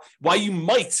 why you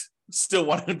might still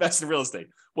want to invest in real estate.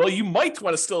 Well, you might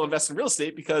want to still invest in real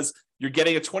estate because you're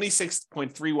getting a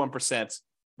 26.31%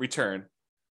 return,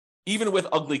 even with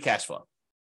ugly cash flow.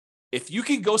 If you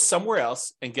can go somewhere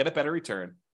else and get a better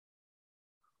return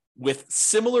with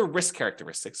similar risk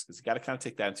characteristics, because you got to kind of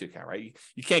take that into account, right?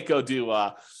 You can't go do,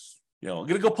 I'm going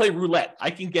to go play roulette.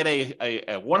 I can get a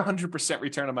 100%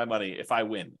 return on my money if I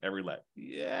win at roulette.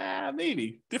 Yeah,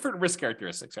 maybe. Different risk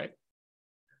characteristics, right?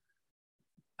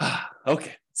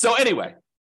 Okay. So anyway,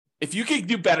 if you can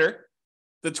do better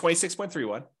than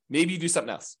 26.31, maybe you do something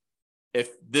else. If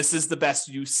this is the best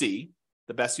you see,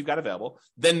 the best you've got available,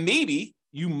 then maybe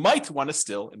you might want to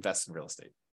still invest in real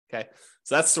estate. Okay.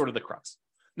 So that's sort of the crux.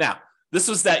 Now, this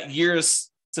was that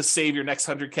years to save your next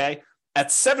 100K. At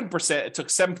 7%, it took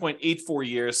 7.84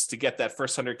 years to get that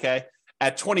first 100K.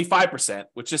 At 25%,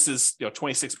 which this is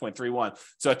 26.31.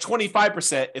 So at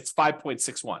 25%, it's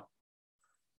 5.61.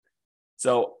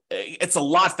 So it's a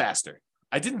lot faster.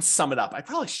 I didn't sum it up. I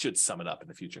probably should sum it up in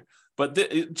the future. But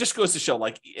it just goes to show,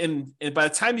 like, by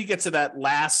the time you get to that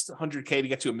last 100K to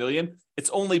get to $1 million, it's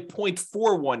only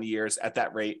 0.41 years at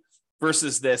that rate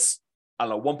versus this, I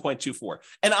don't know, 1.24.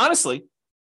 And honestly,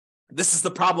 this is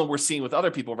the problem we're seeing with other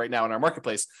people right now in our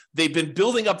marketplace. They've been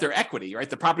building up their equity, right?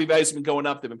 The property values have been going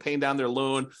up. They've been paying down their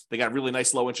loan. They got really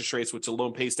nice low interest rates, which the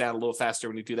loan pays down a little faster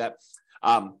when you do that.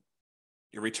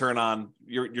 Your return on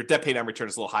your debt pay down return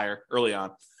is a little higher early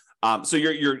on. So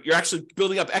you're actually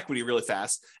building up equity really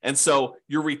fast. And so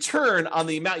your return on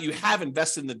the amount you have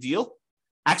invested in the deal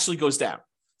actually goes down.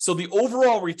 So the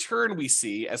overall return we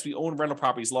see as we own rental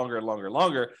properties longer and longer and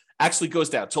longer actually goes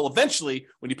down till eventually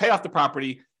when you pay off the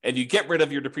property and you get rid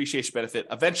of your depreciation benefit,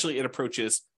 eventually it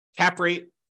approaches cap rate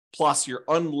plus your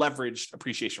unleveraged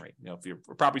appreciation rate. If your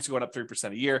property's going up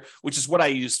 3% a year, which is what I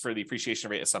use for the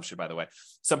appreciation rate assumption, by the way.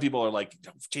 Some people are like,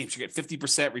 James, you get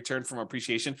 50% return from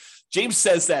appreciation. James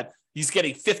says that he's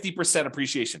getting 50%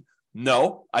 appreciation.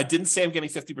 No, I didn't say I'm getting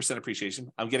 50%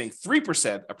 appreciation. I'm getting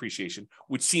 3% appreciation,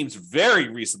 which seems very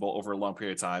reasonable over a long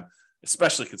period of time,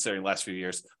 especially considering the last few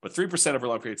years. But 3% over a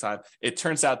long period of time, it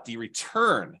turns out the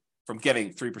return from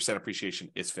getting 3%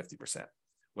 appreciation is 50%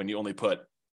 when you only put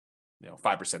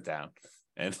 5% down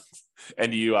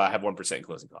and you have 1% in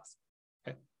closing costs.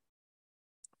 Okay.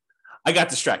 I got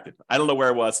distracted. I don't know where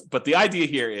it was, but the idea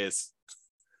here is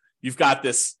you've got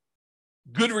this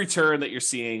good return that you're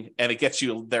seeing and it gets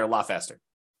you there a lot faster.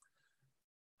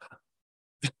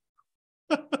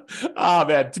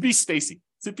 Man, to be spacey.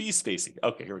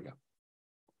 Okay, here we go.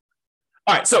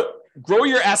 All right, so grow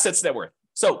your assets net worth.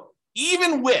 So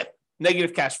even with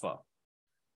negative cash flow,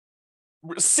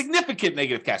 significant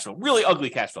negative cash flow, really ugly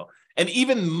cash flow, and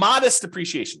even modest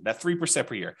depreciation, that 3%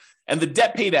 per year, and the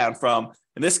debt pay down from,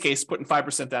 in this case, putting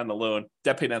 5% down the loan,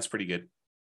 debt pay down is pretty good.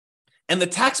 And the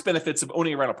tax benefits of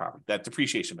owning a rental property, that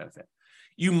depreciation benefit,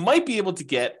 you might be able to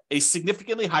get a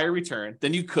significantly higher return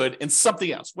than you could in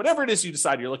something else. Whatever it is you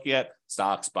decide you're looking at,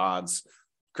 stocks, bonds,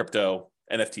 crypto,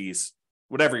 NFTs,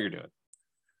 whatever you're doing.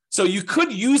 So you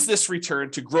could use this return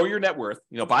to grow your net worth,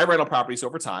 buy rental properties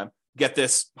over time, get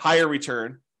this higher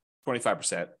return,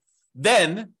 25%.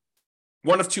 Then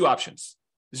one of two options.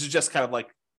 This is just kind of like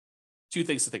two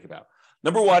things to think about.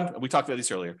 Number one, we talked about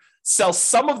these earlier, sell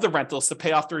some of the rentals to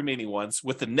pay off the remaining ones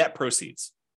with the net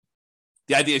proceeds.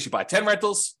 The idea is you buy 10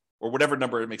 rentals or whatever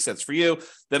number makes sense for you.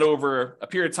 Then over a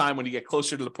period of time, when you get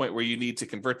closer to the point where you need to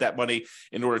convert that money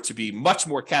in order to be much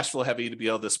more cash flow heavy, to be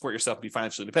able to support yourself and be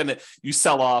financially independent, you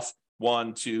sell off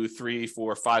 1, 2, 3,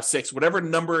 4, 5, 6, whatever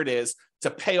number it is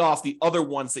to pay off the other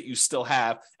ones that you still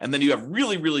have. And then you have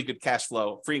really, really good cash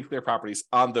flow, free and clear properties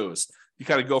on those. You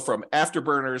kind of go from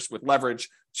afterburners with leverage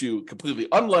to completely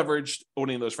unleveraged,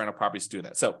 owning those rental properties to do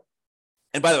that. So,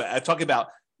 and by the way, I'm talking about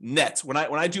net. When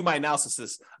I do my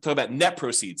analysis, I'm talking about net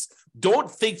proceeds.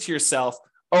 Don't think to yourself,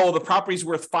 oh, the property's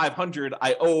worth 500,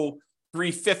 I owe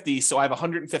 350, so I have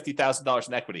 $150,000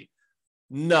 in equity.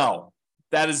 No,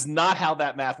 that is not how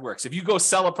that math works. If you go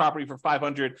sell a property for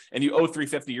 500 and you owe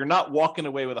 350, you're not walking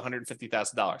away with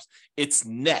 $150,000. It's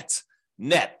net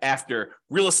after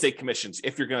real estate commissions.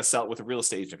 If you're going to sell it with a real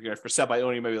estate agent, if you're going to sell by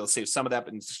owning, maybe they'll save some of that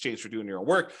in exchange for doing your own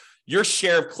work. Your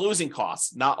share of closing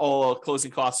costs, not all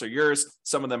closing costs are yours.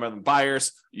 Some of them are the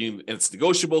buyers. And it's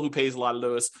negotiable who pays a lot of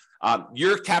those.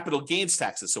 Your capital gains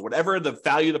taxes. So whatever the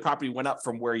value of the property went up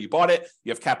from where you bought it,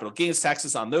 you have capital gains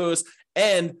taxes on those.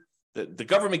 And the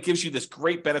government gives you this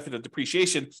great benefit of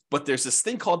depreciation, but there's this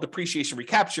thing called depreciation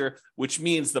recapture, which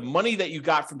means the money that you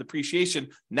got from depreciation,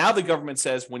 now the government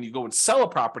says when you go and sell a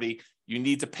property, you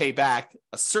need to pay back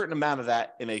a certain amount of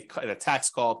that in a tax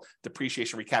called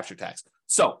depreciation recapture tax.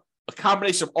 So a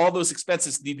combination of all those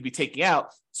expenses need to be taken out.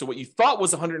 So what you thought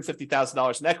was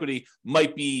 $150,000 in equity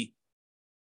might be,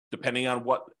 depending on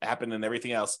what happened and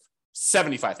everything else,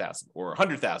 $75,000 or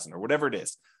 $100,000 or whatever it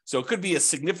is. So it could be a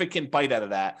significant bite out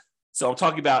of that. So I'm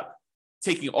talking about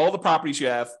taking all the properties you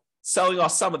have, selling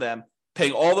off some of them,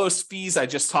 paying all those fees I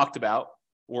just talked about,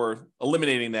 or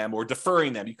eliminating them or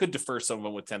deferring them. You could defer some of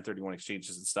them with 1031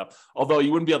 exchanges and stuff, although you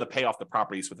wouldn't be able to pay off the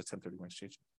properties with a 1031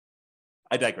 exchange.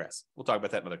 I digress. We'll talk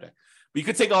about that another day. But you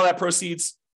could take all that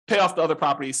proceeds, pay off the other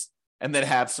properties, and then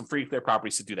have some free and clear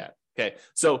properties to do that. Okay.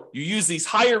 So you use these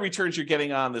higher returns you're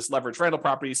getting on this leveraged rental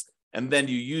properties, and then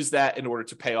you use that in order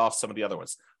to pay off some of the other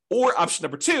ones. Or option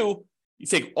number two, you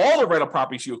take all the rental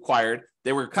properties you acquired,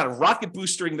 they were kind of rocket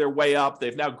boostering their way up.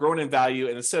 They've now grown in value.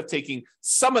 And instead of taking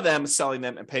some of them, selling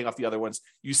them and paying off the other ones,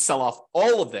 you sell off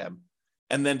all of them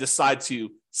and then decide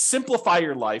to simplify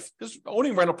your life, because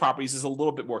owning rental properties is a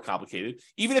little bit more complicated.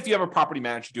 Even if you have a property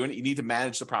manager doing it, you need to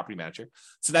manage the property manager.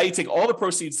 So now you take all the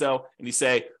proceeds though, and you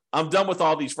say, I'm done with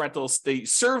all these rentals. They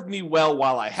served me well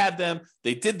while I had them.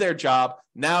 They did their job.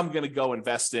 Now I'm going to go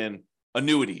invest in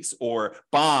annuities or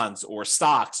bonds or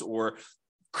stocks or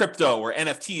crypto or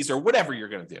NFTs or whatever you're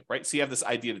going to do, right? So you have this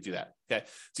idea to do that, okay?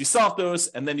 So you sell off those,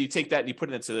 and then you take that and you put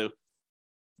it into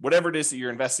whatever it is that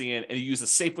you're investing in, and you use a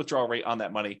safe withdrawal rate on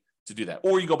that money to do that.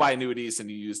 Or you go buy annuities and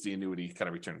you use the annuity kind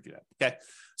of return to do that. Okay.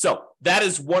 So that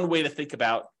is one way to think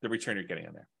about the return you're getting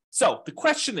on there. So the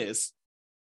question is,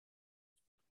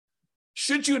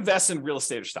 should you invest in real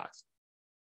estate or stocks?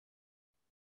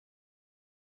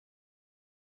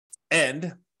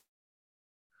 And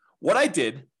what I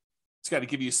did, it's got to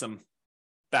give you some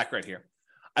background here.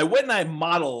 I went and I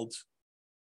modeled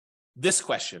this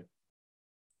question.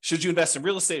 Should you invest in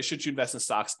real estate or should you invest in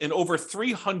stocks in over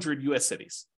 300 US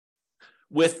cities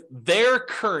with their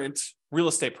current real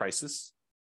estate prices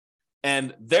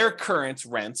and their current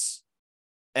rents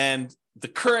and the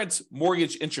current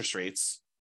mortgage interest rates.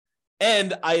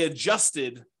 And I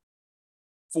adjusted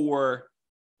for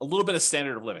a little bit of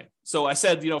standard of living. So I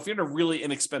said, if you're in a really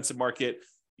inexpensive market,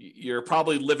 you're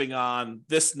probably living on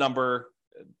this number,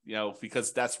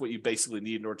 because that's what you basically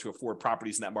need in order to afford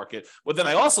properties in that market. But then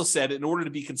I also said, in order to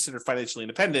be considered financially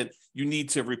independent, you need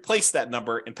to replace that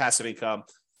number in passive income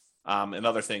and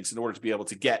other things in order to be able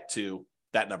to get to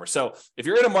that number. So if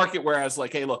you're in a market where I was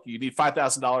like, hey, look, you need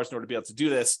 $5,000 in order to be able to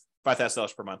do this,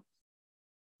 $5,000 per month,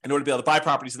 in order to be able to buy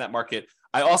properties in that market,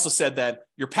 I also said that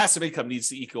your passive income needs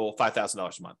to equal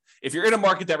 $5,000 a month. If you're in a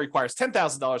market that requires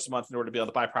 $10,000 a month in order to be able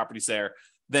to buy properties there,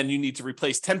 then you need to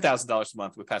replace $10,000 a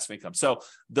month with passive income. So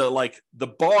the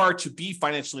bar to be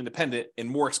financially independent in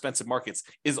more expensive markets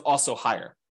is also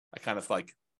higher. I kind of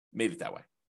made it that way.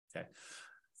 Okay.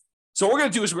 So what we're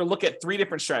going to do is we're going to look at 3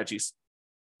 different strategies.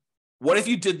 What if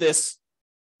you did this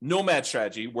nomad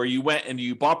strategy where you went and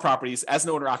you bought properties as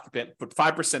an owner occupant, put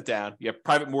 5% down. You have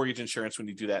private mortgage insurance when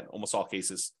you do that in almost all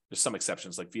cases. There's some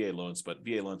exceptions like VA loans, but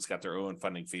VA loans got their own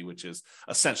funding fee, which is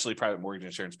essentially private mortgage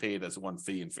insurance paid as one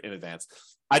fee in advance.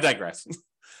 I digress.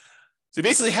 So you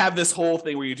basically have this whole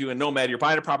thing where you do a nomad, you're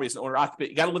buying a property as an owner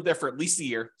occupant. You got to live there for at least a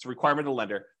year. It's a requirement of the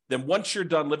lender. Then once you're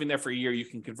done living there for a year, you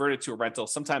can convert it to a rental.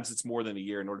 Sometimes it's more than a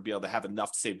year in order to be able to have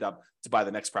enough saved up to buy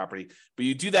the next property. But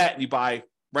you do that and you buy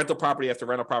rental property after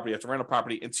rental property after rental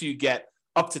property until you get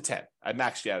up to 10. I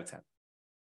maxed you out of 10.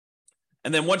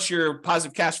 And then once your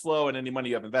positive cash flow and any money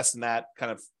you have invested in that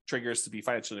kind of triggers to be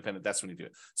financially independent, that's when you do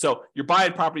it. So you're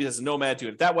buying property as a nomad,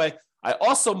 doing it that way. I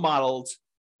also modeled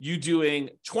you doing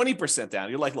 20% down.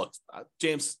 You're like, look,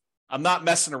 James, I'm not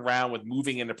messing around with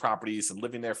moving into properties and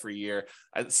living there for a year.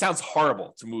 It sounds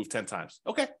horrible to move 10 times.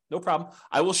 Okay, no problem.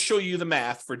 I will show you the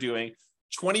math for doing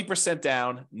 20%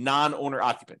 down, non-owner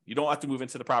occupant. You don't have to move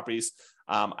into the properties.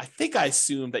 I think I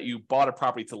assumed that you bought a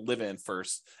property to live in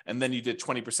first, and then you did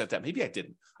 20% down. Maybe I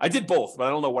didn't. I did both, but I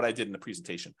don't know what I did in the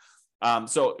presentation.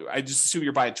 So I just assume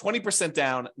you're buying 20%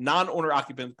 down, non-owner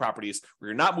occupant properties where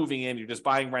you're not moving in, you're just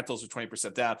buying rentals with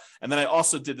 20% down. And then I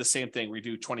also did the same thing where you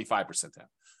do 25% down.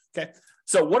 Okay.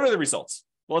 So what are the results?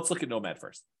 Well, let's look at Nomad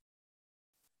first.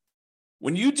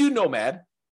 When you do Nomad,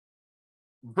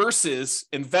 versus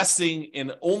investing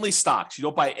in only stocks. You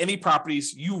don't buy any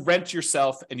properties, you rent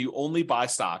yourself and you only buy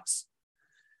stocks.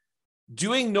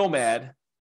 Doing Nomad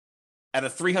at a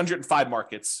 305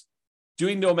 markets,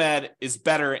 doing Nomad is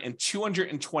better in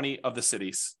 220 of the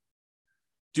cities.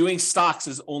 Doing stocks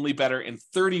is only better in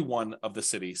 31 of the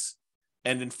cities.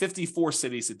 And in 54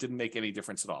 cities, it didn't make any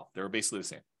difference at all. They were basically the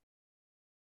same.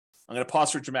 I'm going to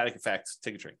pause for dramatic effect.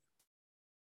 Take a drink.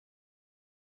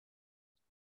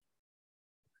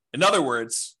 In other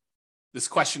words, this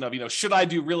question of, should I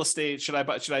do real estate? Should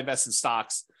I invest in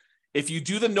stocks? If you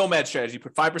do the nomad strategy,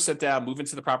 put 5% down, move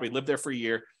into the property, live there for a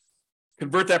year,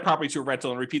 convert that property to a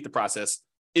rental and repeat the process,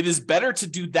 it is better to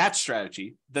do that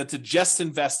strategy than to just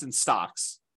invest in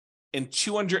stocks in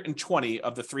 220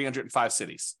 of the 305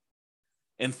 cities.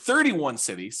 In 31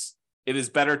 cities, it is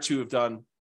better to have done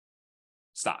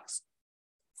stocks.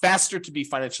 Faster to be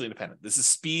financially independent. This is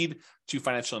speed to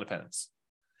financial independence.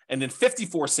 And in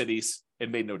 54 cities,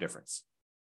 it made no difference.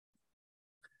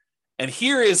 And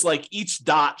here is each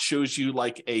dot shows you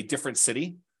a different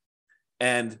city.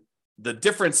 And the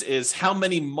difference is how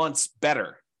many months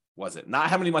better was it? Not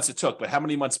how many months it took, but how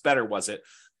many months better was it?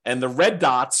 And the red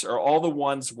dots are all the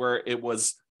ones where it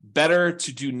was better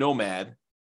to do Nomad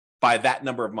by that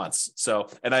number of months. So,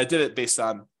 and I did it based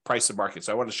on price of market.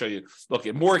 So I want to show you, look,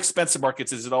 in more expensive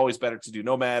markets, is it always better to do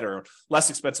Nomad, or less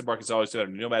expensive markets always better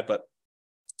to do Nomad? But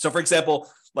so, for example,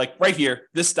 right here,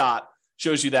 this dot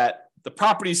shows you that the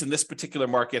properties in this particular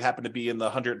market happen to be in the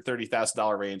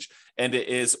 $130,000 range, and it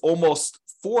is almost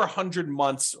 400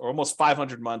 months or almost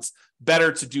 500 months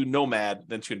better to do Nomad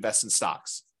than to invest in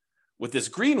stocks. With this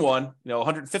green one,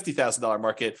 $150,000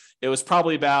 market, it was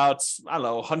probably about,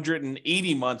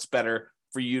 180 months better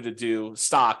for you to do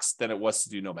stocks than it was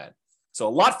to do Nomad. So a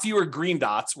lot fewer green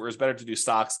dots, where it's better to do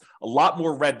stocks, a lot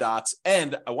more red dots.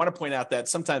 And I want to point out that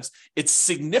sometimes it's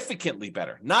significantly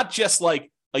better, not just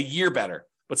like a year better,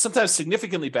 but sometimes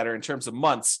significantly better in terms of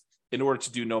months in order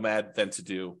to do Nomad than to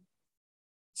do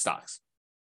stocks.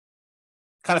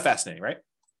 Kind of fascinating, right?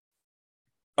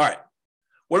 All right.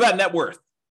 What about net worth?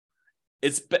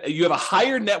 You have a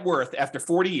higher net worth after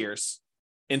 40 years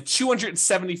in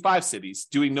 275 cities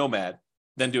doing Nomad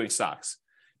than doing stocks.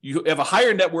 You have a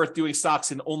higher net worth doing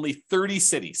stocks in only 30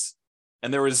 cities.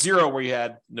 And there was 0 where you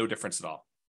had no difference at all.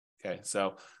 Okay.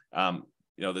 So,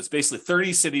 there's basically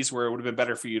 30 cities where it would have been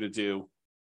better for you to do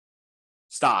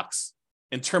stocks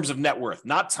in terms of net worth,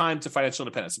 not time to financial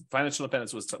independence. Financial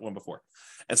independence was one before.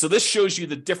 And so this shows you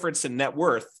the difference in net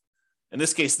worth. In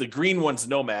this case, the green one's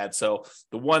Nomad. So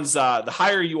the ones, the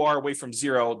higher you are away from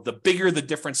 0, the bigger the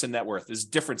difference in net worth is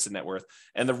difference in net worth.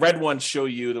 And the red ones show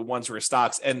you the ones where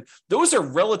stocks, and those are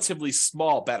relatively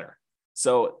small better.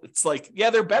 So it's like, yeah,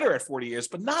 they're better at 40 years,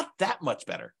 but not that much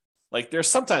better. Like there's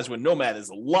sometimes when Nomad is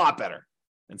a lot better.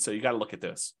 And so you got to look at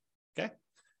this. Okay.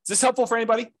 Is this helpful for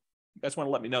anybody? You guys want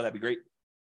to let me know? That'd be great.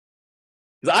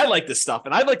 Because I like this stuff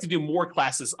and I'd like to do more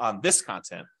classes on this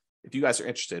content if you guys are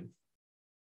interested.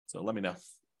 So let me know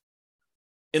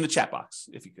in the chat box,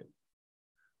 if you could,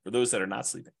 for those that are not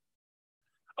sleeping.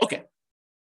 Okay.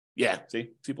 Yeah, see,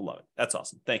 people love it. That's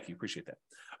awesome. Thank you. Appreciate that.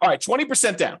 All right,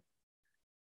 20% down.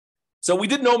 So we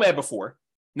did Nomad before.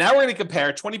 Now we're going to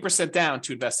compare 20% down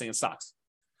to investing in stocks.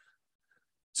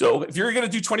 So if you're going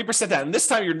to do 20% down, and this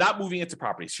time you're not moving into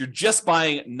properties, you're just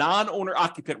buying non-owner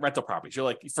occupant rental properties. You're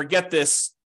like, forget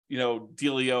this,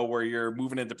 dealio where you're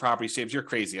moving into properties, James, you're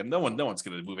crazy. And no one's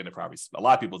going to move into properties. A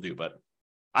lot of people do, but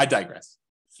I digress.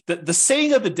 The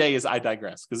saying of the day is I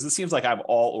digress, because it seems like I'm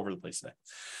all over the place today.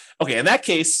 Okay, in that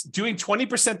case, doing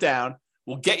 20% down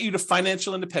will get you to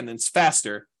financial independence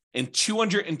faster in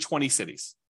 220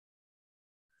 cities.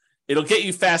 It'll get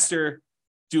you faster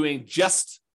doing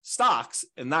just stocks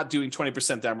and not doing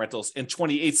 20% down rentals in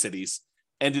 28 cities.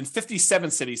 And in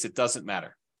 57 cities, it doesn't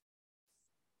matter.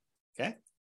 Okay.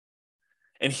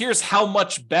 And here's how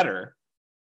much better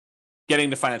getting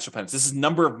to financial independence. This is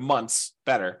number of months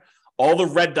better. All the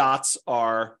red dots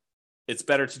are, it's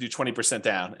better to do 20%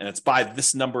 down, and it's by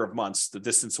this number of months, the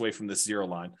distance away from this 0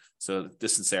 line. So the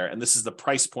distance there. And this is the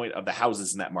price point of the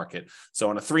houses in that market.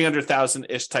 So on a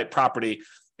 300,000-ish type property,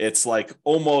 it's like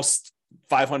almost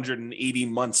 580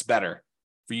 months better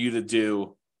for you to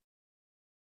do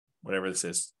whatever this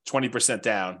is, 20%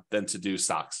 down than to do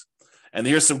stocks. And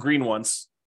here's some green ones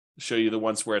to show you the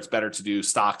ones where it's better to do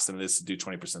stocks than it is to do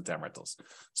 20% down rentals.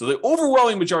 So the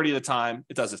overwhelming majority of the time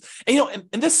it does this. And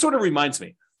and this sort of reminds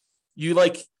me, you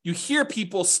hear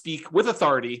people speak with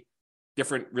authority,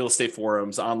 different real estate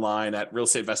forums, online, at real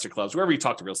estate investor clubs, wherever you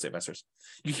talk to real estate investors.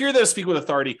 You hear them speak with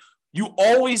authority. You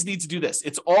always need to do this.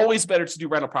 It's always better to do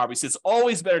rental properties. It's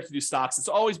always better to do stocks. It's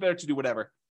always better to do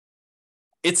whatever.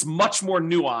 It's much more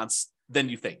nuanced than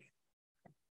you think,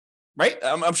 right?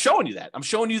 I'm showing you that. I'm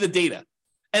showing you the data.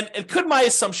 And could my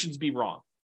assumptions be wrong?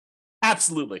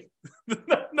 Absolutely.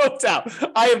 No doubt.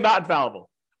 I am not infallible.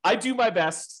 I do my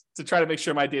best to try to make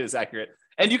sure my data is accurate.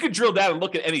 And you can drill down and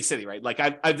look at any city, right? Like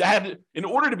I've had, in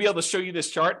order to be able to show you this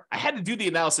chart, I had to do the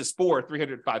analysis for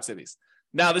 305 cities.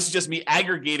 Now, this is just me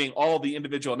aggregating all the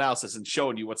individual analysis and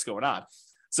showing you what's going on.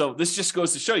 So this just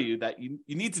goes to show you that you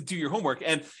need to do your homework.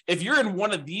 And if you're in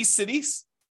one of these cities,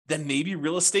 then maybe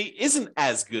real estate isn't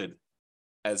as good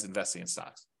as investing in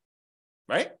stocks,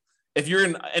 right? If you're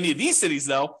in any of these cities,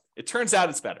 though, it turns out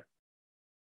it's better.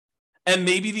 And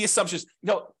maybe the assumptions,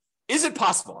 is it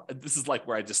possible? This is like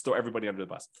where I just throw everybody under the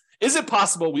bus. Is it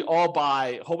possible we all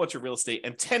buy a whole bunch of real estate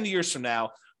and 10 years from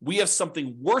now, we have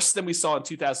something worse than we saw in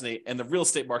 2008 and the real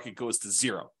estate market goes to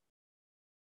 0?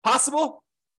 Possible?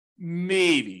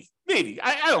 Maybe.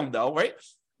 I don't know, right?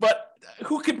 But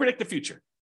who can predict the future?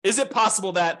 Is it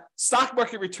possible that stock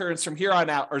market returns from here on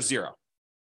out are 0?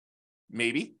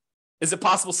 Maybe. Is it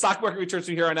possible stock market returns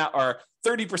from here on out are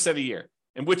 30% a year?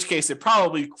 In which case it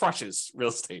probably crushes real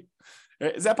estate.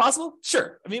 Is that possible?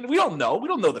 Sure. I mean, we don't know. We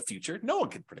don't know the future. No one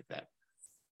can predict that.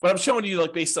 But I'm showing you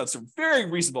based on some very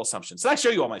reasonable assumptions. So I show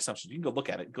you all my assumptions. You can go look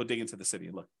at it, go dig into the city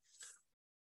and look.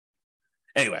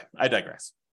 Anyway, I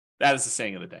digress. That is the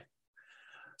saying of the day.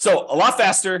 So a lot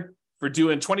faster for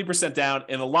doing 20% down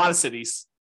in a lot of cities,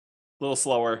 a little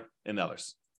slower in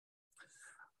others.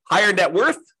 Higher net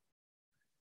worth.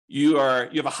 You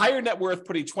have a higher net worth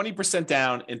putting 20%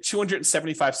 down in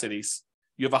 275 cities.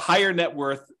 You have a higher net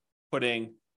worth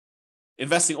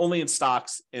investing only in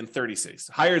stocks in 30 cities,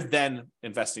 higher than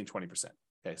investing 20%.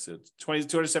 Okay, so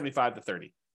 275 to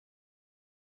 30.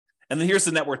 And then here's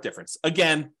the net worth difference.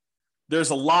 Again, there's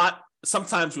a lot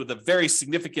sometimes with a very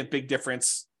significant big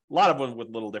difference, a lot of them with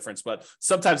little difference, but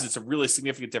sometimes it's a really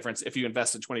significant difference if you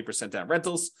invest in 20% down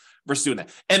rentals versus doing that.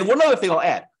 And one other thing I'll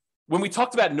add, when we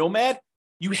talked about Nomad,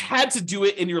 you had to do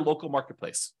it in your local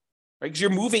marketplace, right? Because you're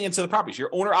moving into the properties,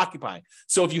 you're owner occupying.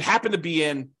 So if you happen to be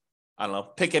in, I don't know,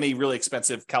 pick any really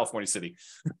expensive California city,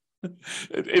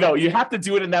 you have to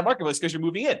do it in that marketplace because you're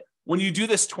moving in. When you do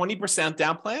this 20%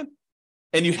 down plan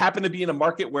and you happen to be in a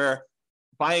market where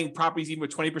buying properties even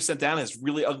with 20% down has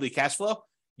really ugly cash flow,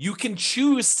 you can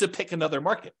choose to pick another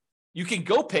market. You can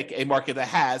go pick a market that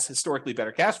has historically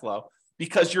better cash flow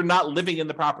because you're not living in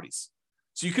the properties.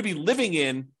 So you could be living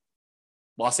in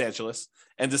Los Angeles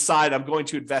and decide I'm going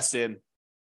to invest in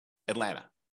Atlanta,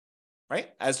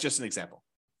 right? As just an example.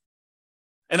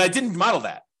 And I didn't model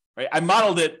that, right? I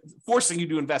modeled it forcing you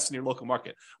to invest in your local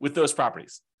market with those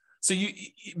properties. So you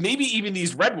maybe even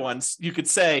these red ones, you could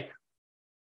say,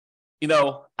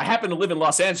 I happen to live in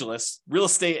Los Angeles. Real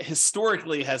estate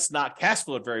historically has not cash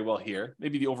flowed very well here.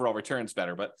 Maybe the overall return's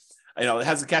better, but it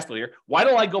hasn't cash flow here. Why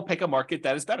don't I go pick a market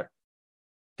that is better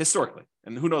historically?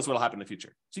 And who knows what will happen in the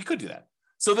future. So you could do that.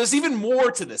 So there's even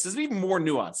more to this. There's even more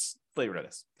nuance flavor to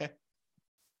this. Okay.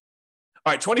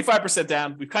 All right, 25%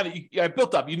 down. We've I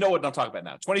built up. You know what I'm talking about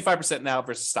now. 25% now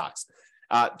versus stocks.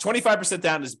 25%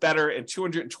 down is better in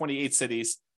 228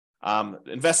 cities.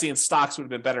 Investing in stocks would have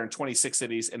been better in 26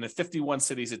 cities, and in 51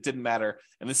 cities, it didn't matter.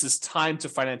 And this is time to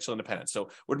financial independence. So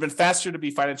it would have been faster to be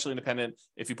financially independent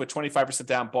if you put 25%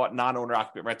 down, bought non-owner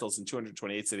occupant rentals in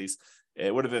 228 cities.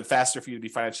 It would have been faster for you to be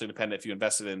financially independent if you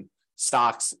invested in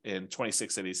stocks in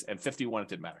 26 cities, and 51, it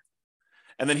didn't matter.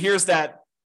 And then here's that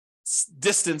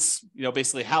distance,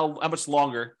 basically how much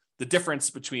longer the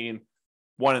difference between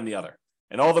one and the other.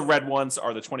 And all the red ones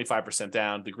are the 25%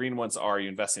 down. The green ones are you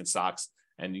invest in stocks.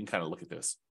 And you can kind of look at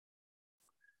this.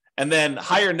 And then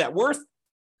higher net worth.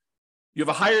 You have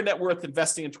a higher net worth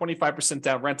investing in 25%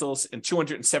 down rentals in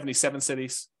 277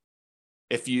 cities.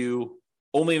 If you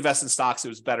only invest in stocks, it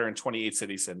was better in 28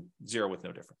 cities and 0 with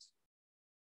no difference.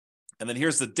 And then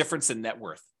here's the difference in net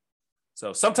worth.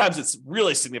 So sometimes it's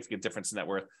really significant difference in net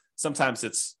worth. Sometimes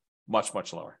it's much,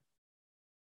 much lower.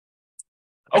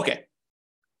 Okay.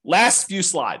 Last few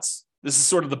slides. This is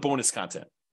sort of the bonus content.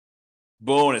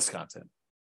 Bonus content.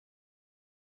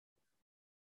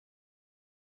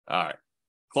 All right.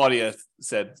 Claudia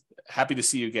said, happy to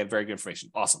see you again. Very good information.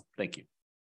 Awesome. Thank you.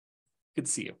 Good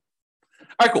to see you.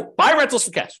 All right, cool. Buy rentals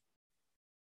for cash.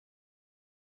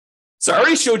 So I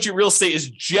already showed you real estate is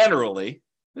generally,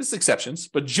 there's exceptions,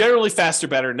 but generally faster,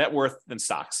 better net worth than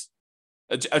stocks.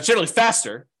 Generally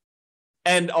faster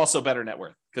and also better net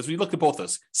worth, because we looked at both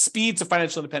those, speed to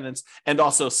financial independence and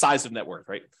also size of net worth,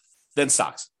 right, than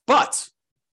stocks. But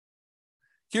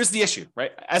here's the issue,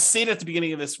 right? As stated at the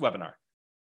beginning of this webinar,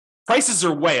 prices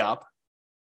are way up,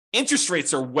 interest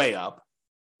rates are way up,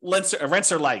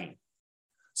 rents are lagging.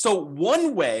 So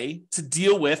one way to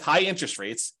deal with high interest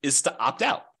rates is to opt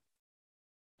out.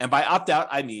 And by opt out,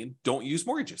 I mean don't use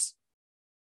mortgages.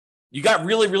 You got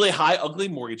really, really high, ugly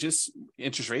mortgages,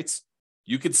 interest rates.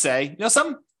 You could say,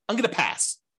 something, I'm going to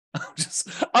pass.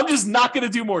 I'm just not going to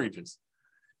do mortgages.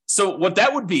 So what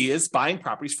that would be is buying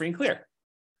properties free and clear.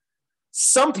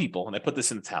 Some people, and I put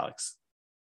this in italics,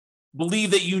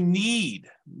 believe that you need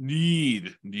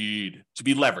to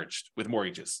be leveraged with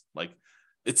mortgages. Like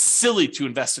it's silly to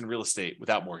invest in real estate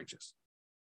without mortgages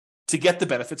to get the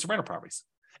benefits of rental properties.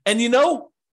 And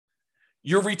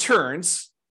your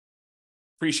returns,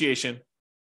 appreciation,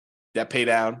 debt pay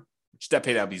down, which debt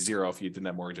pay down would be 0 if you didn't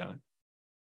have mortgage on it,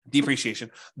 depreciation,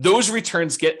 those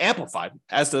returns get amplified,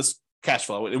 as does cash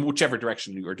flow in whichever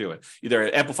direction you are doing,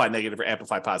 either amplify negative or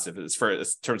amplify positive as far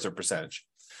as terms of percentage.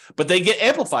 But they get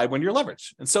amplified when you're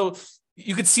leveraged. And so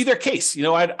you could see their case.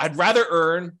 I'd rather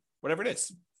earn whatever it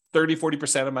is, 30,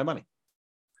 40% of my money.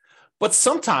 But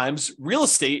sometimes real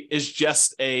estate is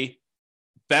just a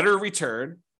better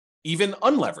return, even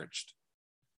unleveraged.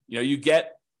 You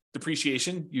get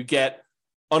depreciation, you get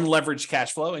unleveraged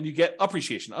cash flow, and you get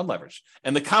appreciation, unleveraged.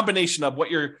 And the combination of what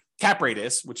your cap rate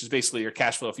is, which is basically your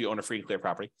cash flow if you own a free and clear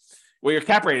property, what your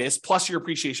cap rate is, plus your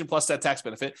appreciation, plus that tax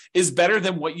benefit, is better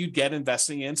than what you get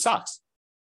investing in stocks.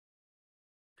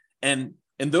 And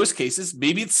in those cases,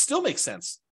 maybe it still makes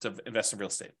sense to invest in real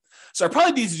estate. So I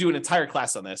probably need to do an entire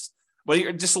class on this, but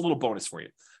just a little bonus for you.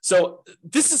 So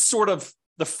this is sort of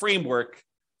the framework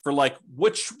for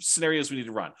which scenarios we need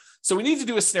to run. So we need to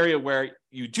do a scenario where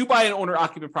you do buy an owner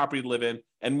occupant property to live in,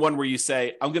 and one where you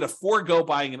say, I'm going to forego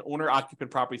buying an owner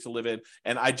occupant property to live in,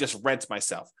 and I just rent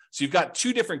myself. So you've got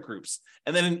two different groups.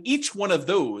 And then in each one of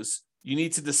those, you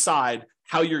need to decide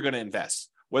how you're going to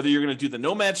invest, whether you're going to do the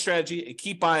nomad strategy and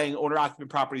keep buying owner occupant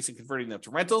properties and converting them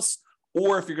to rentals,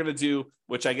 or if you're going to do,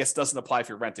 which I guess doesn't apply if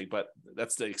you're renting, but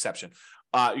that's the exception.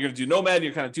 You're going to do nomad,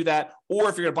 you're going to do that. Or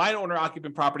if you're going to buy an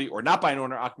owner-occupant property or not buy an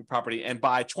owner-occupant property and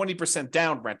buy 20%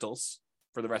 down rentals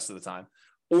for the rest of the time,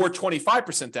 or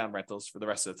 25% down rentals for the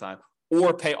rest of the time,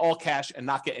 or pay all cash and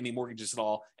not get any mortgages at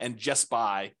all and just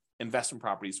buy investment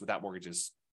properties without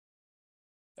mortgages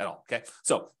at all. Okay.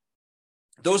 So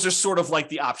those are sort of like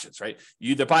the options, right?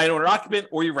 You either buy an owner-occupant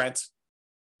or you rent.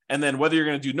 And then whether you're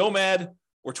going to do nomad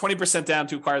or 20% down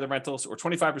to acquire the rentals or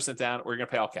 25% down, or you're going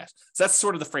to pay all cash. So that's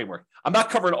sort of the framework. I'm not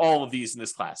covering all of these in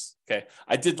this class. Okay.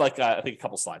 I did I think a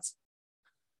couple slides.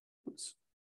 Oops.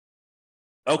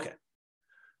 Okay.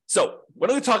 So what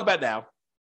I'm going to talk about now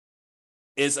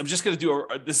is I'm just going to do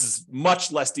this is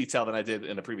much less detail than I did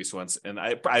in the previous ones. And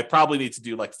I probably need to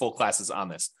do like full classes on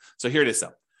this. So here it is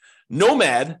though.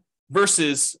 Nomad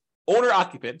versus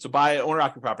owner-occupant, so buy an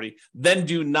owner-occupant property, then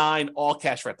do 9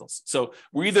 all-cash rentals. So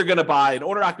we're either going to buy an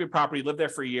owner-occupant property, live there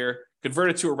for a year,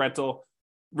 convert it to a rental,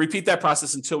 repeat that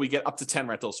process until we get up to 10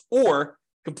 rentals, or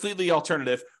completely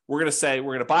alternative, we're going to say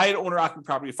we're going to buy an owner-occupant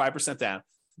property 5% down,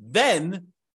 then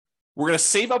we're going to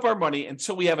save up our money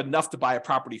until we have enough to buy a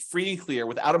property free and clear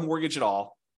without a mortgage at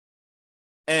all.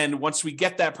 And once we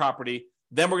get that property,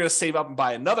 then we're going to save up and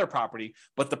buy another property,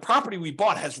 but the property we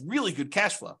bought has really good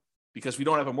cash flow because we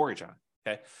don't have a mortgage on it,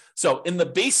 okay? So in the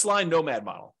baseline nomad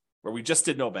model, where we just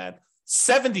did nomad,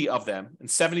 70 of them in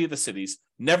 70 of the cities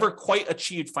never quite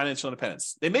achieved financial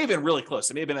independence. They may have been really close.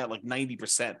 They may have been at like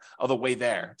 90% of the way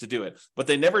there to do it, but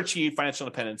they never achieved financial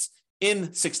independence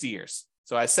in 60 years.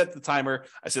 So I set the timer.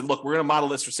 I said, look, we're going to model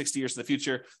this for 60 years in the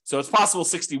future. So it's possible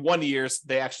 61 years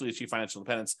they actually achieve financial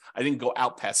independence. I didn't go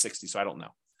out past 60, so I don't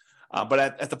know. But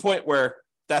at the point where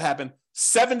that happened,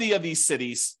 70 of these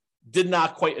cities did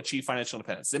not quite achieve financial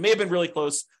independence. They may have been really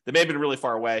close. They may have been really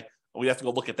far away. We have to go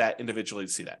look at that individually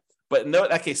to see that. But in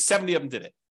that case, 70 of them did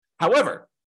it. However,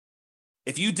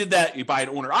 if you did that, you buy an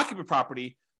owner-occupant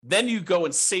property, then you go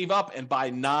and save up and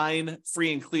buy 9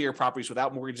 free and clear properties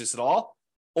without mortgages at all.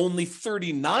 Only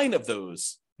 39 of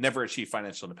those never achieved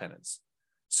financial independence.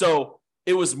 So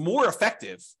it was more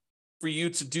effective for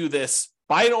you to do this,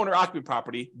 buy an owner-occupant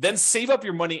property, then save up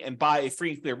your money and buy a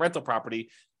free and clear rental property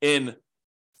in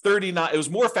 39. It was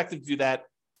more effective to do that.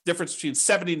 Difference between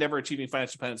 70 never achieving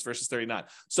financial independence versus 39.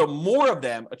 So more of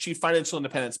them achieve financial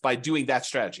independence by doing that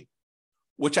strategy,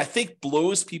 which I think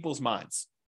blows people's minds.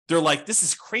 They're like, this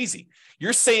is crazy.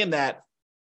 You're saying that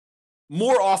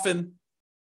more often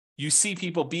you see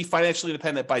people be financially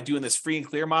independent by doing this free and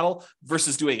clear model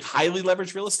versus doing highly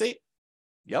leveraged real estate?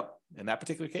 Yep, in that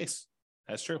particular case,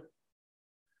 that's true.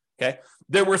 Okay,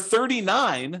 there were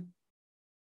 39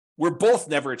 where both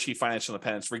never achieved financial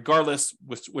independence, regardless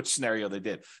which scenario they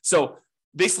did. So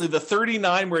basically the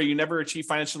 39 where you never achieve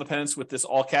financial independence with this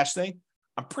all cash thing,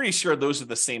 I'm pretty sure those are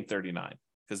the same 39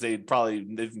 because they probably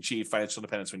didn't achieve financial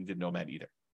independence when you did nomad either.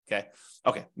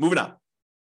 Okay, moving on.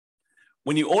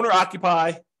 When you own or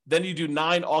occupy, then you do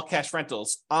 9 all cash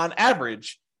rentals. On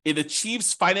average, it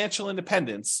achieves financial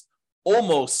independence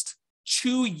almost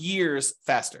 2 years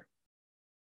faster.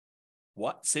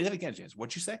 What? Say that again, James.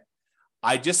 What'd you say?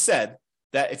 I just said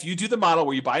that if you do the model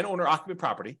where you buy an owner-occupant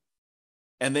property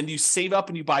and then you save up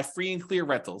and you buy free and clear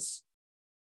rentals,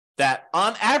 that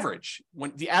on average,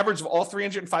 when the average of all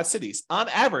 305 cities, on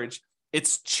average,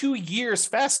 it's 2 years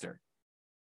faster,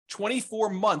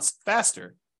 24 months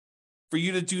faster for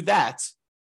you to do that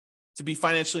to be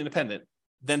financially independent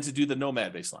than to do the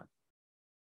nomad baseline.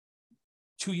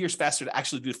 2 years faster to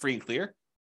actually do free and clear?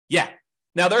 Yeah.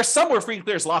 Now, there are some where free and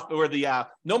clear is where the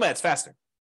nomad's faster.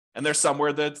 And there's some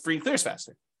where the free and clear is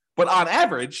faster. But on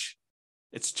average,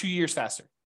 it's 2 years faster.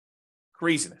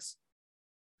 Craziness.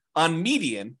 On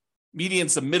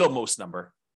median's the middlemost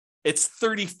number. It's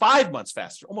 35 months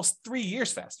faster, almost 3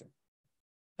 years faster.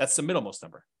 That's the middlemost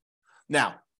number.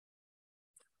 Now,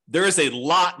 there is a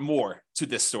lot more to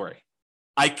this story.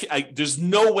 There's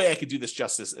no way I could do this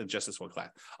justice in just this one class.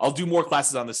 I'll do more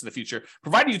classes on this in the future,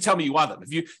 provided you tell me you want them.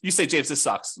 If you say, James, this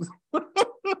sucks.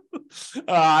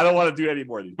 I don't want to do any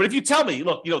more of these. But if you tell me,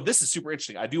 look, this is super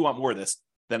interesting, I do want more of this,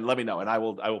 then let me know, and I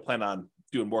will plan on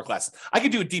doing more classes. I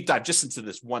could do a deep dive just into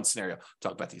this one scenario,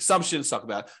 talk about the assumptions, talk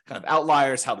about kind of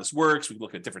outliers, how this works. We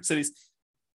look at different cities.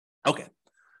 Okay.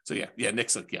 So yeah,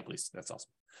 Nick's like, yeah, please. That's awesome.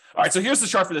 All right. So here's the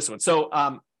chart for this one.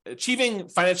 So achieving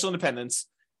financial independence,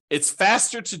 it's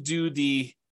faster to do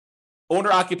the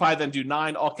owner-occupy than do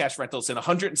 9 all-cash rentals in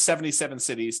 177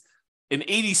 cities. In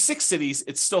 86 cities,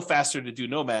 it's still faster to do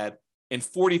nomad. In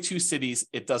 42 cities,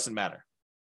 it doesn't matter.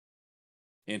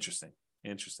 Interesting.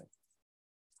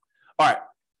 All right.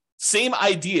 Same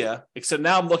idea, except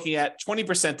now I'm looking at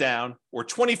 20% down or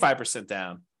 25%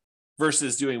 down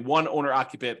versus doing one owner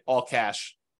occupant, all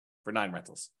cash for 9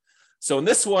 rentals. So in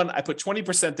this one, I put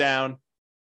 20% down,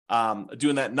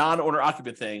 doing that non-owner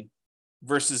occupant thing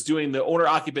versus doing the owner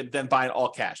occupant, then buying all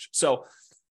cash. So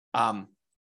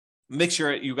make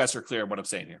sure you guys are clear on what I'm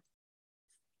saying here.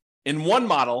 In one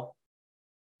model,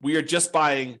 we are just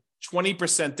buying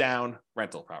 20% down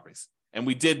rental properties. And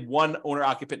we did one owner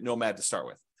occupant nomad to start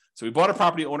with. So we bought a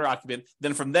property owner occupant.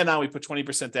 Then from then on, we put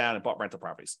 20% down and bought rental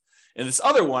properties. In this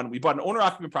other one, we bought an owner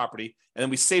occupant property and then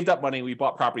we saved up money and we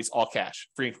bought properties all cash,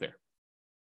 free and clear.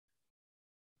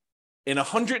 In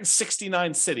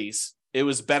 169 cities, it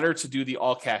was better to do the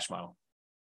all cash model.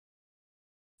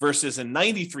 Versus in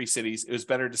 93 cities, it was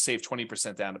better to save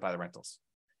 20% down to buy the rentals.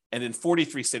 And in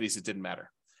 43 cities, it didn't matter.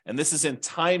 And this is in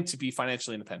time to be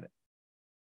financially independent.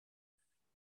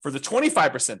 For the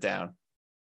 25% down,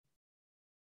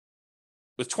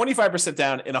 with 25%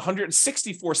 down in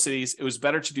 164 cities, it was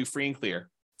better to do free and clear,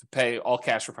 to pay all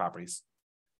cash for properties.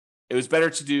 It was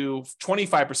better to do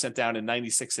 25% down in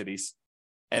 96 cities,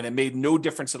 and it made no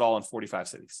difference at all in 45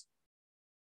 cities.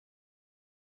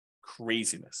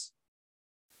 Craziness.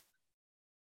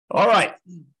 All right.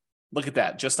 Look at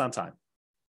that, just on time.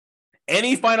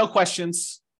 Any final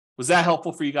questions? Was that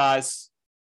helpful for you guys?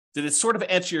 Did it sort of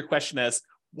answer your question as,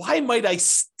 why might I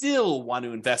still want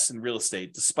to invest in real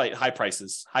estate despite high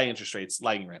prices, high interest rates,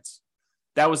 lagging rents?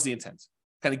 That was the intent.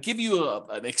 Kind of give you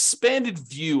an expanded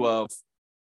view of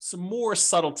some more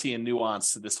subtlety and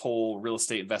nuance to this whole real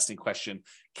estate investing question.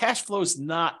 Cash flow is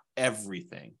not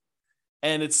everything,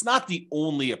 and it's not the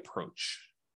only approach.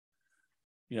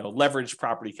 Leverage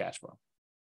property cash flow.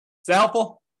 Is that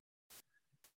helpful?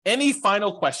 Any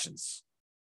final questions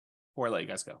before I let you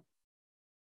guys go?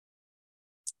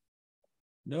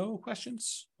 No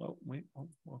questions? Oh, wait,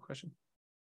 one question.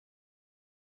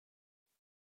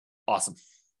 Awesome.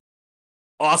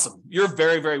 You're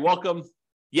very, very welcome.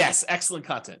 Yes, excellent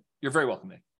content. You're very welcome,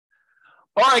 Nick.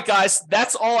 All right, guys,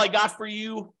 that's all I got for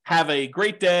you. Have a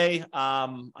great day. I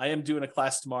am doing a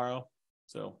class tomorrow,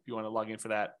 so if you want to log in for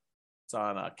that, it's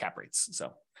on cap rates.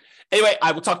 So anyway,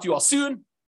 I will talk to you all soon.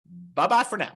 Bye-bye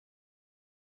for now.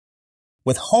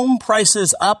 With home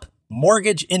prices up,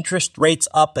 mortgage interest rates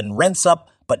up, and rents up,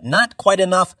 but not quite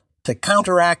enough to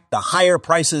counteract the higher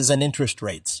prices and interest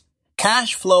rates.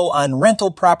 Cash flow on rental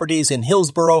properties in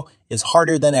Hillsboro is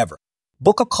harder than ever.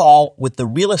 Book a call with the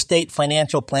Real Estate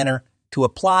Financial Planner to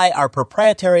apply our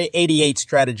proprietary 88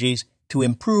 strategies to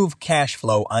improve cash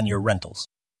flow on your rentals.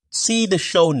 See the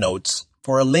show notes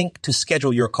for a link to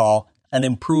schedule your call and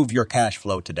improve your cash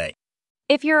flow today.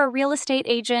 If you're a real estate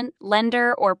agent,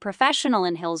 lender, or professional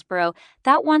in Hillsboro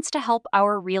that wants to help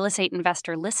our real estate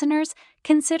investor listeners,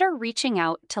 consider reaching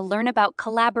out to learn about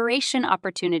collaboration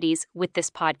opportunities with this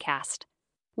podcast.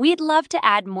 We'd love to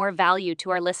add more value to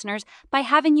our listeners by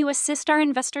having you assist our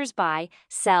investors buy,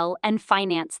 sell, and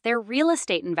finance their real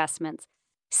estate investments.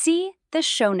 See the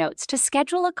show notes to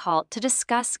schedule a call to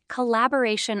discuss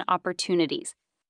collaboration opportunities.